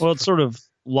think it's sort of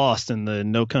lost in the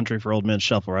No Country for Old Men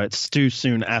shuffle, right? It's too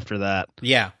soon after that.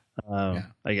 Yeah.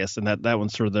 I guess, and that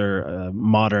one's sort of their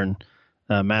modern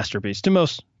masterpiece to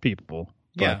most people.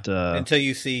 But, until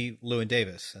you see Llewyn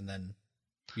Davis, and then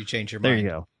you change your mind. There you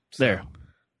go. There.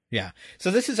 Yeah.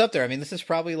 So this is up there. I mean, this is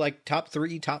probably like top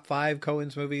 3, top 5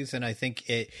 Coen's movies, and I think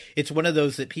it's one of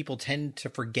those that people tend to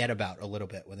forget about a little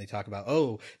bit when they talk about,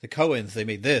 oh, the Coens, they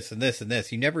made this and this and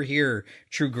this. You never hear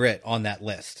True Grit on that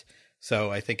list.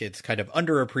 So I think it's kind of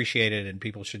underappreciated, and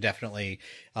people should definitely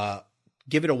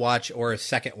give it a watch or a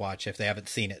second watch if they haven't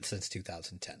seen it since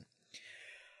 2010.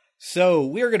 So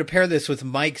we are going to pair this with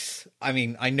Mike's. I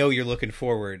mean, I know you're looking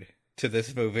forward to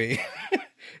this movie,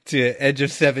 to Edge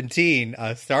of 17,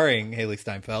 starring Haley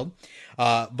Steinfeld.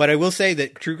 But I will say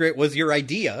that True Grit was your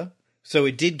idea, so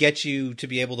it did get you to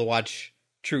be able to watch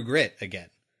True Grit again.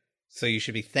 So you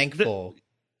should be thankful.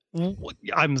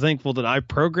 I'm thankful that I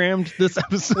programmed this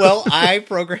episode. Well, I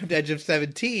programmed Edge of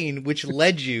 17, which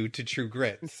led you to True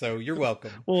Grit. So you're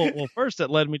welcome. Well, first it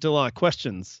led me to a lot of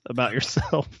questions about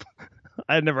yourself.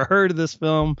 I had never heard of this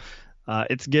film.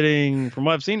 It's getting, from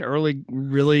what I've seen, early,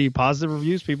 really positive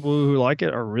reviews. People who like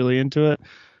it are really into it.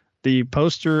 The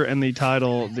poster and the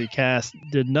title, the cast,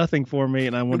 did nothing for me,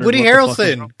 and I wondered. Woody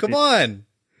Harrelson, come on!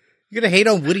 You're gonna hate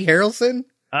on Woody Harrelson?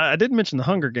 I did mention the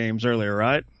Hunger Games earlier,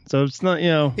 right? So it's not,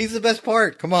 he's the best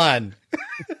part. Come on.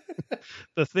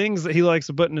 The things that he likes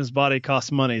to put in his body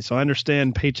cost money, so I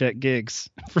understand paycheck gigs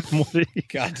from Woody.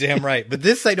 Goddamn right. But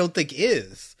this, I don't think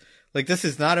is. Like, this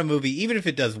is not a movie. Even if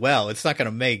it does well, it's not going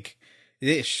to make.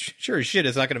 Sure as shit,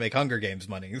 it's not going to make Hunger Games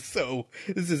money. So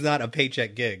this is not a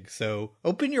paycheck gig. So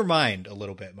open your mind a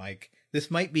little bit, Mike.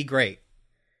 This might be great.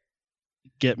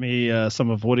 Get me some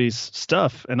of Woody's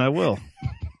stuff, and I will.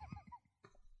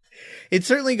 It's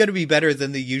certainly going to be better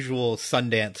than the usual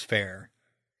Sundance fare.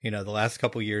 The last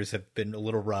couple years have been a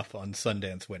little rough on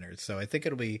Sundance winners, so I think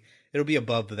it'll be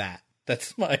above that.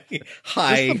 That's my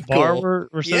high bar goal.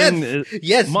 We're saying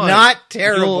yes, Mike, not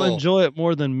terrible. You'll enjoy it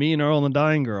more than Me and Earl and the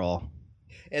Dying Girl.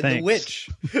 And Thanks. The Witch.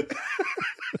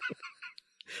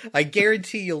 I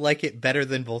guarantee you'll like it better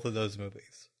than both of those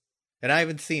movies. And I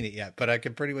haven't seen it yet, but I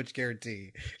can pretty much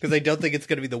guarantee, because I don't think it's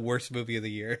going to be the worst movie of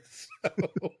the year.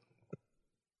 So.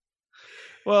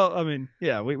 Well, I mean,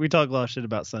 yeah, we talk a lot of shit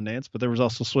about Sundance, but there was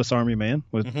also Swiss Army Man,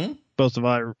 which both of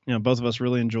us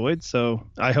really enjoyed. So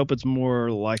I hope it's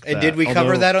more like that. And did we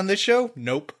cover that on this show?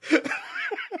 Nope.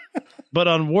 But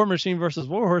on War Machine versus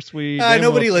Warhorse, we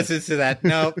nobody listens to that.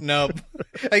 Nope.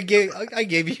 I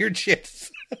gave you your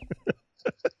chance.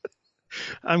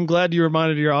 I'm glad you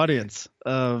reminded your audience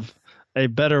of a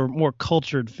better, more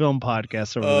cultured film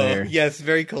podcast over there. Yes,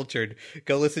 very cultured.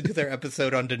 Go listen to their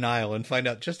episode on Denial and find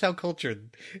out just how cultured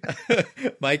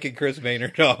Mike and Chris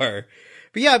Maynard are.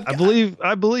 But yeah,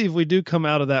 I believe we do come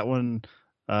out of that one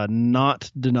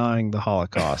not denying the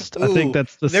Holocaust. Ooh, I think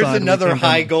that's the there's side another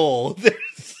high goal.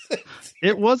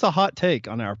 It was a hot take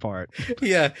on our part.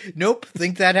 Yeah. Nope.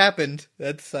 Think that happened.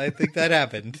 I think that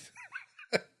happened.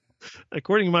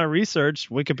 According to my research,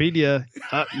 Wikipedia,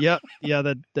 yeah,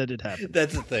 that did happen.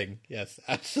 That's the thing. Yes,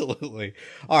 absolutely.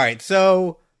 All right.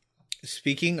 So,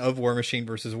 speaking of War Machine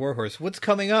versus Warhorse, what's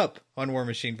coming up on War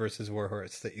Machine versus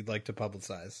Warhorse that you'd like to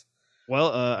publicize?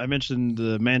 Well, I mentioned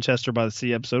the Manchester by the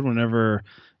Sea episode. Whenever,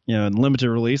 in limited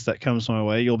release that comes my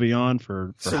way, you'll be on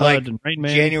for HUD and Rain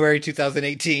Man. January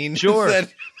 2018. Sure.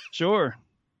 Sure.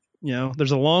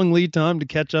 There's a long lead time to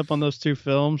catch up on those two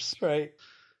films. Right.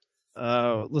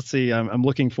 Let's see. I'm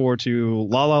looking forward to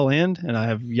La La Land, and I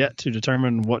have yet to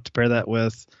determine what to pair that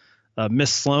with.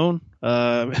 Miss Sloane.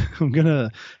 I'm going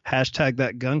to hashtag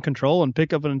that gun control and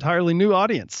pick up an entirely new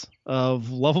audience of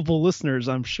lovable listeners,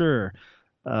 I'm sure.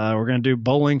 We're going to do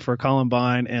Bowling for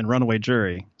Columbine and Runaway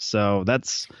Jury. So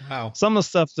that's some of the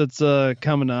stuff that's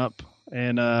coming up,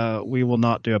 and we will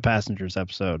not do a Passengers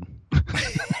episode.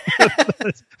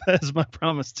 That's my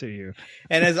promise to you.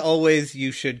 And as always,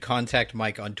 you should contact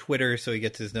Mike on Twitter so he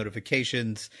gets his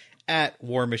notifications at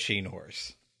War Machine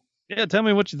Horse. Yeah, tell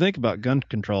me what you think about gun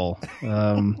control.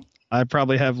 I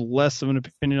probably have less of an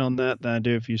opinion on that than I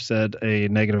do if you said a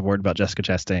negative word about Jessica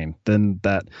Chastain.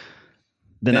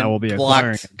 Then I will be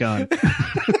acquiring a gun.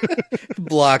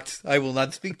 Blocked. I will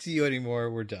not speak to you anymore.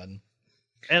 We're done.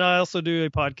 And I also do a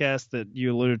podcast that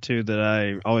you alluded to that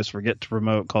I always forget to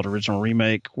promote called Original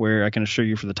Remake, where I can assure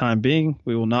you for the time being,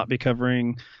 we will not be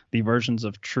covering the versions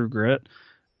of True Grit,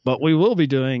 but we will be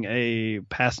doing a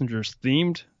Passengers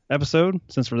themed episode.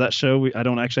 Since for that show, I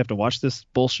don't actually have to watch this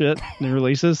bullshit when it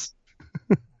releases.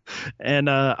 And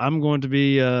I'm going to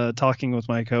be talking with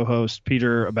my co-host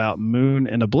Peter about Moon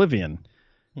and Oblivion,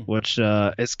 which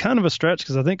is kind of a stretch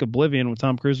because I think Oblivion with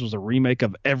Tom Cruise was a remake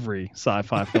of every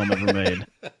sci-fi film ever made.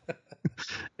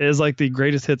 It is like the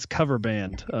greatest hits cover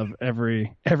band of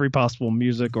every possible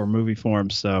music or movie form.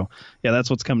 So yeah, that's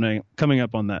what's coming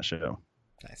up on that show.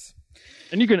 Nice.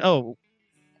 And you can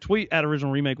tweet at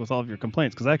Original Remake with all of your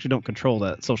complaints because I actually don't control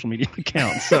that social media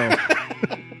account. So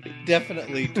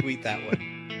definitely tweet that one.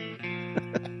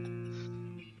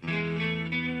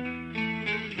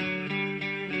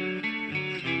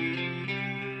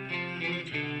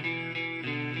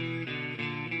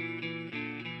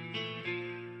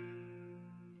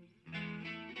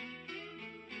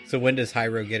 So when does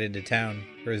Hyro get into town,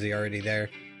 or is he already there?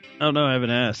 Oh no, I haven't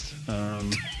asked. I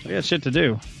got shit to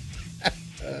do.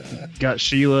 Got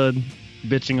Sheila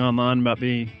bitching online about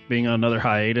being on another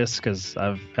hiatus because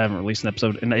I haven't released an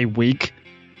episode in a week,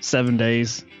 7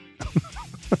 days.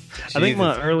 I think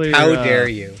my earlier how dare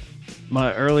you?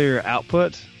 My earlier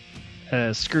output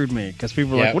has screwed me because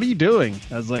people were like, "What are you doing?"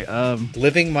 I was like,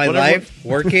 living my life,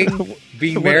 working,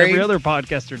 being what married." Every other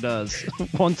podcaster does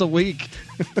once a week.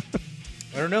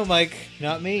 I don't know, Mike.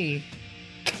 Not me.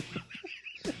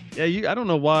 Yeah, I don't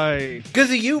know why. Because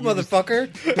of you, motherfucker.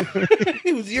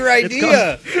 It was your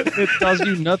idea. It caused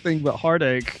you nothing but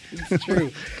heartache. It's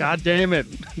true. God damn it.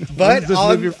 But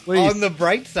on the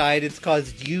bright side, it's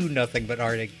caused you nothing but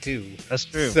heartache, too. That's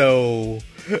true. So,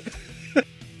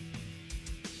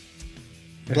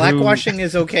 blackwashing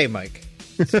is okay, Mike.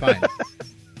 It's fine.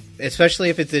 Especially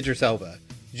if it's Idris Elba.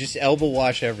 Just Elba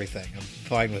wash everything. I'm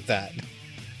fine with that.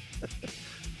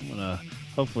 I'm going to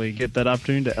hopefully get that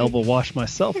opportunity to elbow wash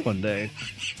myself one day.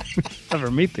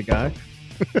 Never meet the guy.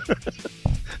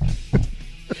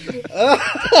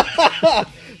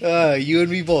 You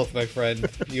and me both, my friend.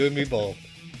 You and me both.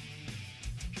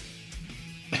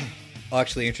 I'll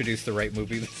actually introduce the right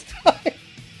movie this time.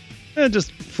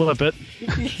 Just flip it.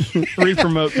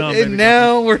 Re-promote Gone Baby Gone. And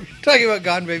now we're talking about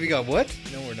Gone Baby Gone. What?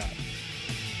 No, we're not.